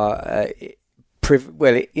are,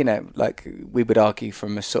 we would argue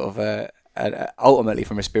from a sort of ultimately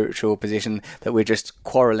from a spiritual position, that we're just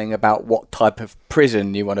quarrelling about what type of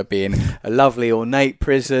prison you want to be in, a lovely ornate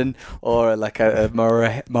prison, or like a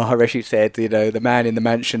Maharishi said, the man in the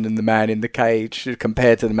mansion and the man in the cage.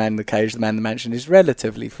 Compared to the man in the cage, the man in the mansion is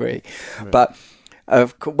relatively free. Right. But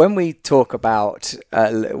when we talk about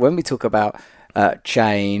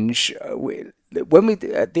change,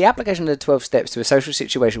 the application of the 12 steps to a social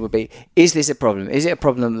situation would be, is this a problem? Is it a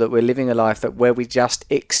problem that we're living a life where we just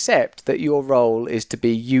accept that your role is to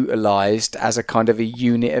be utilised as a kind of a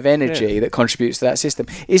unit of energy that contributes to that system?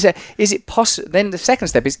 Is it possible? Then the second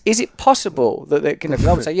step is it possible that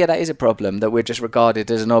I would say, that is a problem, that we're just regarded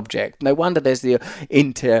as an object. No wonder there's the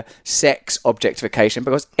intersex objectification,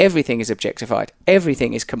 because everything is objectified.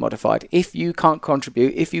 Everything is commodified. If you can't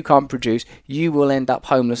contribute, if you can't produce, you will end up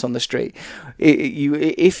homeless on the street.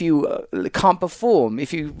 if you can't perform,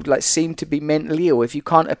 if you like seem to be mentally ill, if you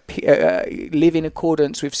can't live in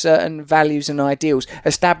accordance with certain values and ideals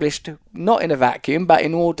established not in a vacuum but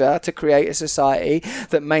in order to create a society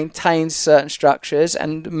that maintains certain structures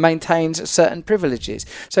and maintains certain privileges.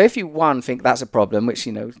 So if you, one, think that's a problem, which,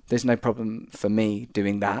 you know, there's no problem for me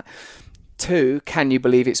doing that. Two, can you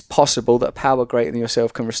believe it's possible that power greater than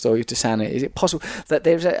yourself can restore you to sanity? Is it possible that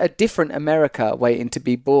there's a different America waiting to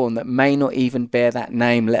be born that may not even bear that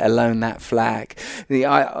name, let alone that flag?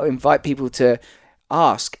 I invite people to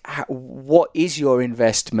ask, what is your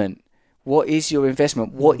investment? What is your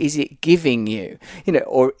investment? What is it giving you? You know,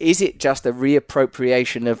 or is it just a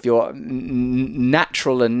reappropriation of your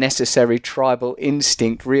natural and necessary tribal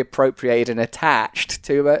instinct, reappropriated and attached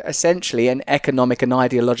to essentially an economic and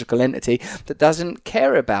ideological entity that doesn't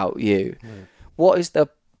care about you? Mm. What is the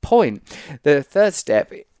point? The third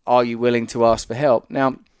step, are you willing to ask for help?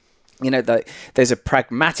 Now, you know, there's a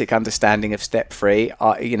pragmatic understanding of step 3.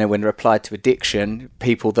 You know, when applied to addiction,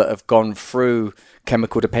 people that have gone through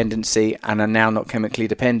chemical dependency and are now not chemically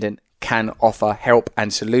dependent can offer help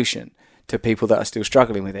and solution to people that are still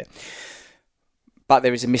struggling with it. But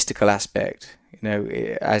there is a mystical aspect, you know,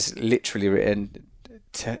 as literally written,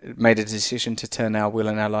 made a decision to turn our will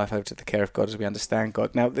and our life over to the care of God as we understand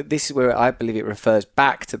God. Now, this is where I believe it refers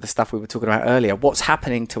back to the stuff we were talking about earlier. What's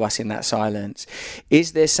happening to us in that silence?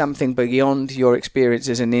 Is there something beyond your experience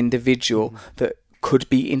as an individual that could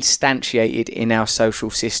be instantiated in our social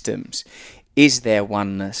systems? Is there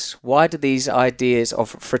oneness? Why do these ideas of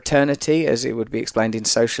fraternity, as it would be explained in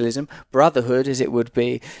socialism, brotherhood, as it would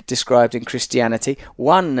be described in Christianity,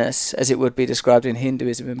 oneness, as it would be described in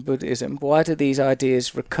Hinduism and Buddhism, why do these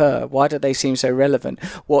ideas recur? Why do they seem so relevant?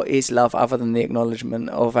 What is love other than the acknowledgement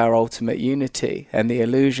of our ultimate unity and the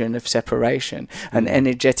illusion of separation, an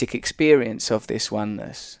energetic experience of this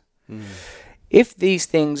oneness? Mm. If these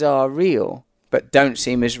things are real, but don't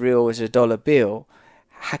seem as real as a dollar bill,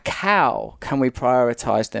 how can we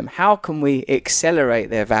prioritize them? How can we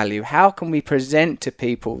accelerate their value? How can we present to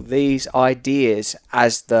people these ideas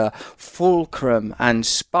as the fulcrum and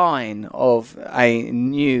spine of a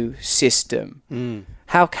new system?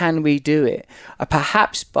 How can we do it?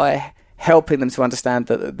 Perhaps by helping them to understand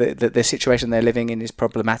that the situation they're living in is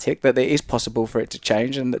problematic, that it is possible for it to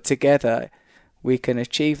change, and that together we can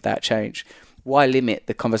achieve that change. Why limit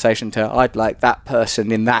the conversation to, I'd like that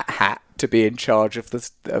person in that hat to be in charge of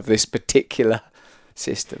this particular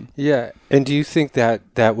system? Yeah. And do you think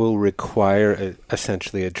that will require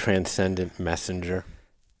essentially a transcendent messenger?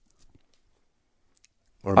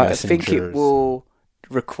 Or I think it will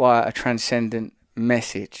require a transcendent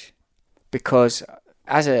message, because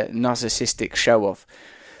as a narcissistic show-off,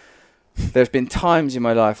 there's been times in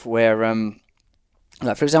my life where,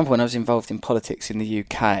 like for example, when I was involved in politics in the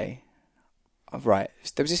UK, right,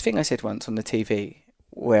 there was this thing I said once on the TV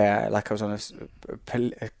where, like, I was on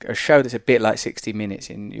a show that's a bit like 60 Minutes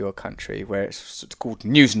in your country, where it's called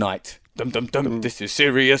Newsnight. Dum dum dum. This is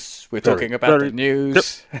serious. We're talking about the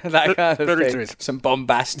news. That kind of thing. Serious. Some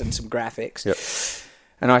bombast and some graphics. Yep.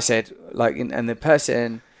 And I said, like, and the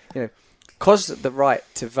person, you know, because the right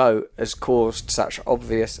to vote has caused such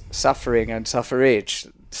obvious suffering and suffrage,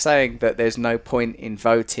 saying that there's no point in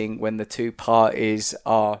voting when the two parties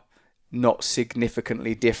are not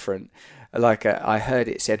significantly different. Like I heard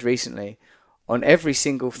it said recently, on every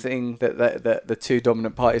single thing that the two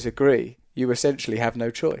dominant parties agree, you essentially have no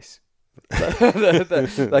choice.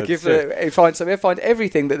 Like if I find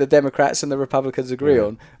everything that the Democrats and the Republicans agree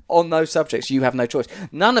on those subjects, you have no choice.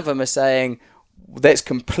 None of them are saying, let's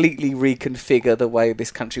completely reconfigure the way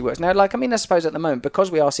this country works. Now, like, I mean, I suppose at the moment, because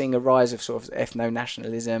we are seeing a rise of sort of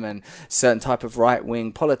ethno-nationalism and certain type of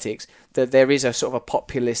right-wing politics, that there is a sort of a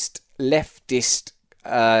populist, leftist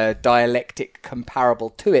dialectic comparable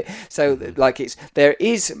to it. So, like, there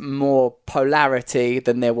is more polarity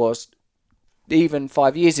than there was even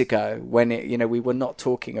 5 years ago, when we were not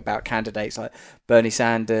talking about candidates like Bernie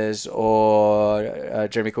Sanders or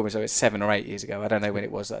Jeremy Corbyn. So it's 7 or 8 years ago. I don't know when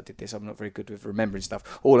it was that I did this. I'm not very good with remembering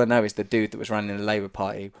stuff. All I know is the dude that was running the Labour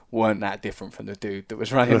Party weren't that different from the dude that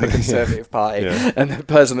was running the Conservative Party, and the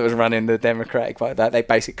person that was running the Democratic Party. That they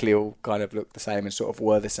basically all kind of looked the same and sort of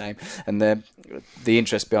were the same, and the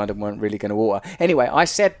interests behind them weren't really going to water. Anyway, I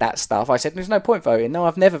said that stuff. I said there's no point voting. No,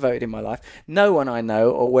 I've never voted in my life. No one I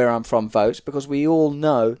know or where I'm from votes, because we all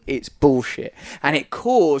know it's bullshit, and it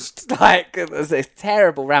caused like this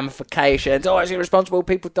terrible ramifications. Oh, it's irresponsible.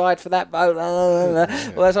 People died for that vote.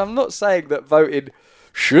 Well, I'm not saying that voting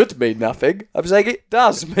should mean nothing. I'm saying it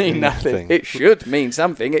does mean nothing. It should mean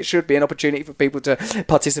something. It should be an opportunity for people to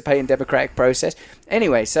participate in democratic process.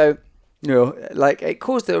 Anyway, so You know, like it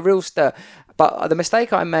caused a real stir. But the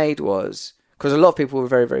mistake I made was, because a lot of people were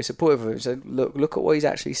very, very supportive of him, said, look at what he's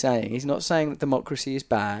actually saying. He's not saying that democracy is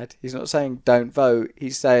bad. He's not saying don't vote.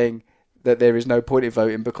 He's saying that there is no point in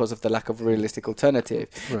voting because of the lack of a realistic alternative.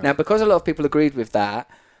 Right. Now, because a lot of people agreed with that,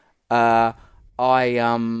 I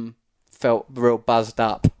felt real buzzed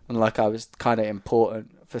up and like I was kind of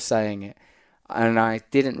important for saying it. And I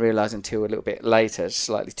didn't realise until a little bit later,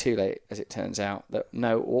 slightly too late as it turns out, that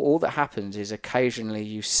no, all that happens is occasionally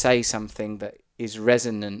you say something that is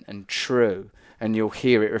resonant and true and you'll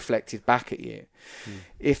hear it reflected back at you.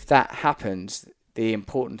 If that happens, the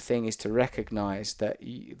important thing is to recognise that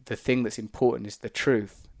the thing that's important is the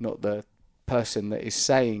truth, not the person that is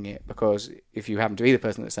saying it, because if you happen to be the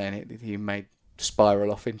person that's saying it, you may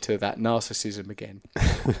spiral off into that narcissism again.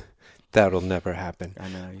 That'll never happen. I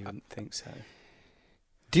know, you wouldn't think so.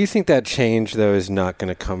 Do you think that change, though, is not going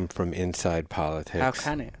to come from inside politics? How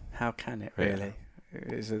can it? How can it, really?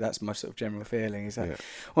 Yeah. That's my sort of general feeling. Is that, yeah.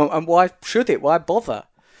 Well, and why should it? Why bother?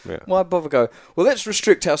 Yeah. Why bother go, well, let's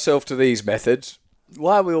restrict ourselves to these methods?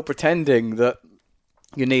 Why are we all pretending that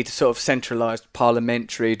you need sort of centralised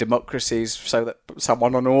parliamentary democracies so that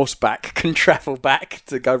someone on horseback can travel back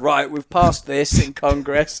to go, right, we've passed this in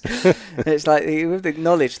Congress. It's like you would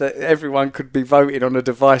acknowledge that everyone could be voting on a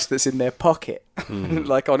device that's in their pocket,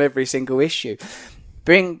 like on every single issue.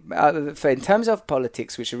 In terms of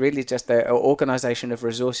politics, which are really just an organisation of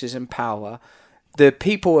resources and power, the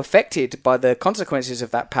people affected by the consequences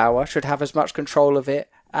of that power should have as much control of it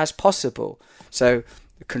as possible. So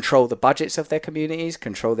control the budgets of their communities,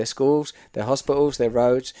 control their schools, their hospitals, their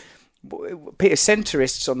roads.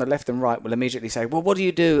 Centrists on the left and right will immediately say, well, what do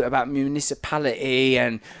you do about municipality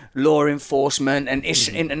and law enforcement and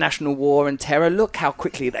international war and terror? Look how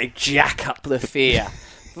quickly they jack up the fear.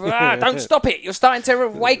 Don't stop it. You're starting to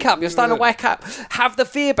wake up. You're starting to wake up. Have the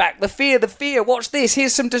fear back. The fear. Watch this.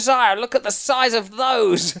 Here's some desire. Look at the size of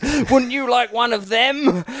those. Wouldn't you like one of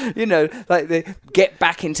them? You know, like they get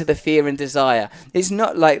back into the fear and desire. It's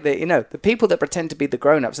not like the people that pretend to be the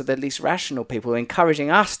grown-ups are the least rational people, encouraging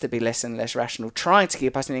us to be less and less rational, trying to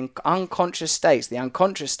keep us in unconscious states, the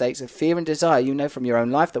unconscious states of fear and desire. You know from your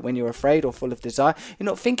own life that when you're afraid or full of desire, you're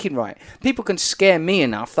not thinking right. People can scare me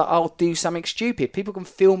enough that I'll do something stupid. People can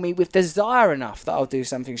fill me with desire enough that I'll do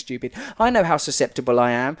something stupid. I know how susceptible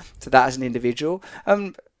I am to that as an individual.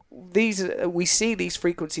 We see these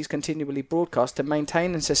frequencies continually broadcast to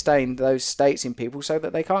maintain and sustain those states in people so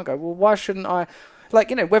that they can't go, well, why shouldn't I? Like,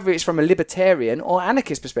 whether it's from a libertarian or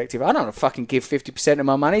anarchist perspective, I don't fucking give 50% of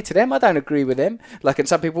my money to them. I don't agree with them. Like, and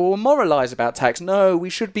some people will moralise about tax. No, we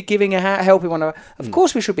should be giving helping one another. Of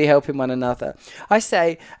course we should be helping one another. I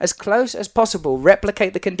say, as close as possible,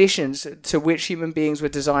 replicate the conditions to which human beings were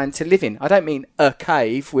designed to live in. I don't mean a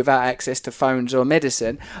cave without access to phones or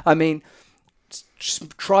medicine. I mean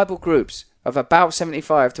tribal groups of about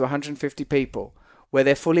 75 to 150 people where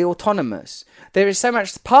they're fully autonomous. There is so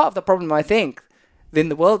much part of the problem, I think, in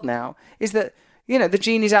the world now is that the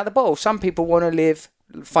genie's out the bottle. Some people want to live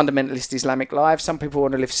fundamentalist Islamic lives, some people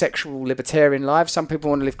want to live sexual libertarian lives, some people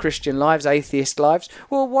want to live Christian lives, atheist lives.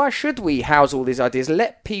 Well, why should we house all these ideas?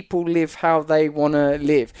 Let people live how they want to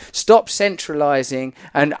live. Stop centralising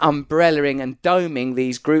and umbrellaing and doming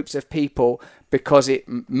these groups of people because it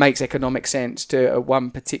makes economic sense to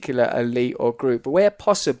one particular elite or group. Where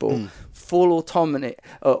possible, full autonomy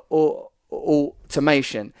or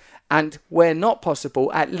automation. And where not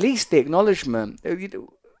possible, at least the acknowledgement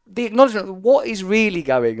of what is really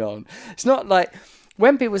going on. It's not like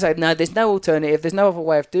when people say, no, there's no alternative, there's no other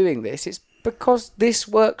way of doing this, it's because this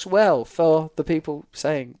works well for the people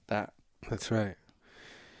saying that. That's right.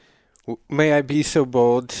 May I be so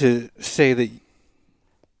bold to say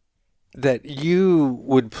that you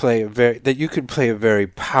could play a very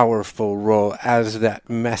powerful role as that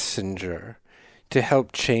messenger to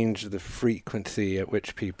help change the frequency at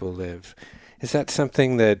which people live. Is that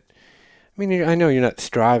something that, I know you're not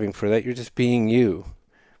striving for that, you're just being you,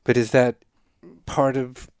 but is that part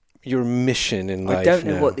of your mission in life? I don't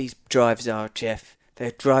know what these drives are, Jeff.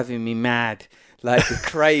 They're driving me mad. Like the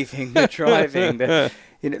craving, the driving,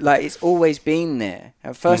 like it's always been there.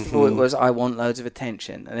 And first of all, it was, I want loads of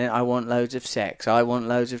attention, and then I want loads of sex, I want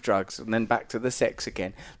loads of drugs, and then back to the sex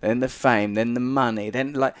again, then the fame, then the money,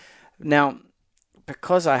 then now,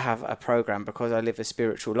 because I have a program, because I live a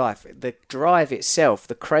spiritual life, the drive itself,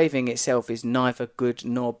 the craving itself is neither good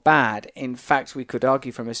nor bad. In fact, we could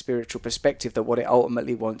argue from a spiritual perspective that what it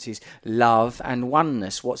ultimately wants is love and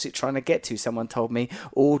oneness. What's it trying to get to? Someone told me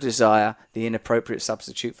all desire, the inappropriate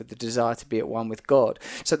substitute for the desire to be at one with God.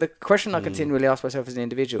 So the question I continually ask myself as an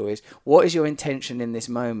individual is, what is your intention in this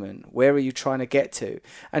moment? Where are you trying to get to?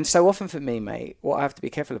 And so often for me, mate, what I have to be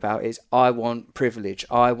careful about is I want privilege,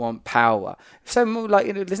 I want power. So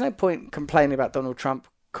like, there's no point complaining about Donald Trump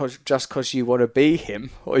just because you want to be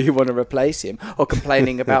him or you want to replace him, or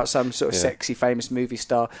complaining about some sort of sexy famous movie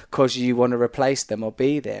star because you want to replace them or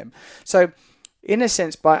be them. So in a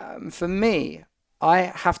sense, for me, I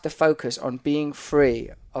have to focus on being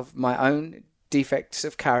free of my own defects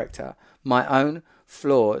of character, my own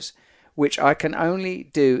flaws, which I can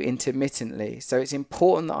only do intermittently. So it's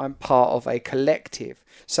important that I'm part of a collective,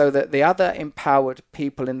 so that the other empowered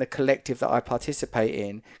people in the collective that I participate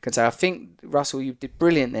in can say, I think, Russell, you did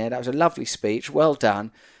brilliant there. That was a lovely speech. Well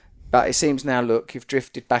done. But it seems now, look, you've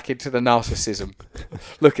drifted back into the narcissism.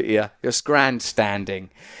 Look at you. You're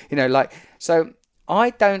grandstanding. So I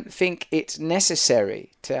don't think it's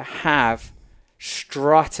necessary to have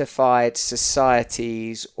stratified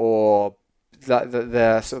societies or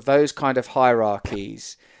the sort of those kind of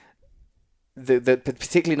hierarchies,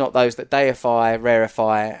 particularly not those that deify,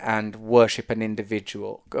 rarefy and worship an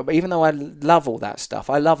individual. Even though I love all that stuff,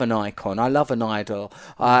 I love an icon, I love an idol,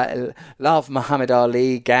 I love Muhammad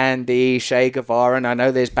Ali, Gandhi, Che Guevara, and I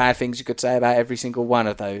know there's bad things you could say about every single one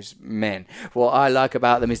of those men. What I like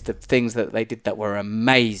about them is the things that they did that were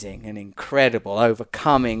amazing and incredible,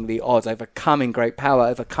 overcoming the odds, overcoming great power,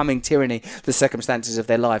 overcoming tyranny, the circumstances of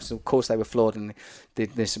their lives. Of course they were flawed, and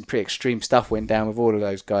there's some pretty extreme stuff went down with all of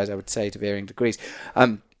those guys, I would say, to varying degrees.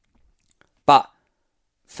 But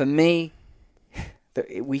for me,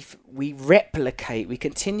 we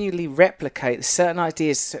continually replicate certain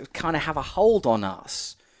ideas that kind of have a hold on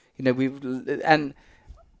us.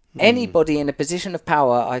 Anybody in a position of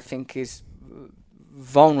power, I think, is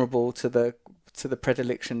vulnerable to the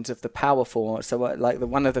predilections of the powerful. So,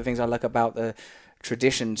 one of the things I like about the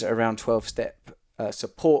traditions around 12-step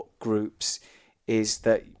support groups is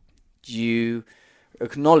that you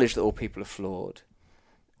acknowledge that all people are flawed,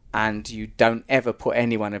 and you don't ever put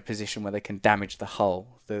anyone in a position where they can damage the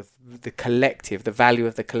whole. The collective, the value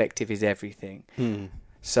of the collective is everything.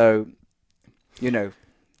 So, I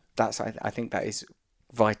think that is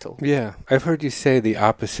vital. Yeah, I've heard you say the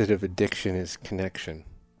opposite of addiction is connection.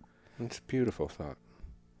 It's a beautiful thought.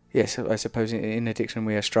 Yes, I suppose in addiction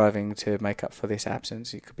we are striving to make up for this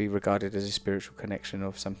absence. It could be regarded as a spiritual connection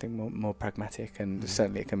or something more pragmatic, and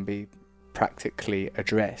certainly it can be practically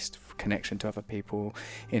addressed. Connection to other people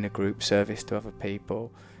in a group, service to other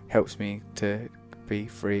people, helps me to be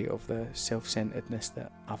free of the self-centeredness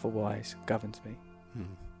that otherwise governs me.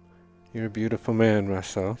 You're a beautiful man,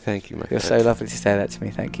 Russell. Thank you, my friend. You're so lovely to say that to me.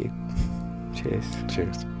 Thank you. Cheers.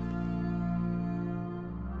 Cheers.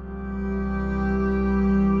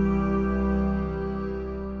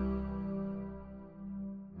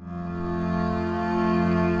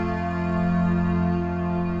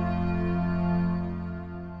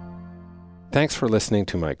 Thanks for listening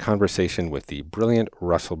to my conversation with the brilliant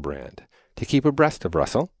Russell Brand. To keep abreast of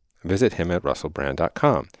Russell, visit him at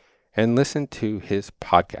russellbrand.com and listen to his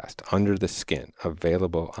podcast, Under the Skin,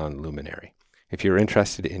 available on Luminary. If you're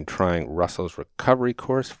interested in trying Russell's recovery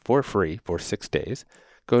course for free for 6 days,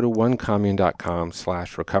 go to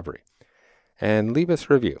onecommune.com/recovery and leave us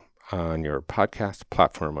a review on your podcast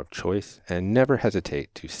platform of choice, and never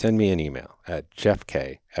hesitate to send me an email at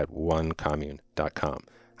jeffk@onecommune.com.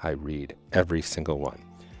 I read every single one.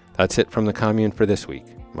 That's it from the Commune for this week.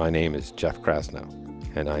 My name is Jeff Krasno,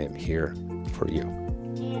 and I am here for you.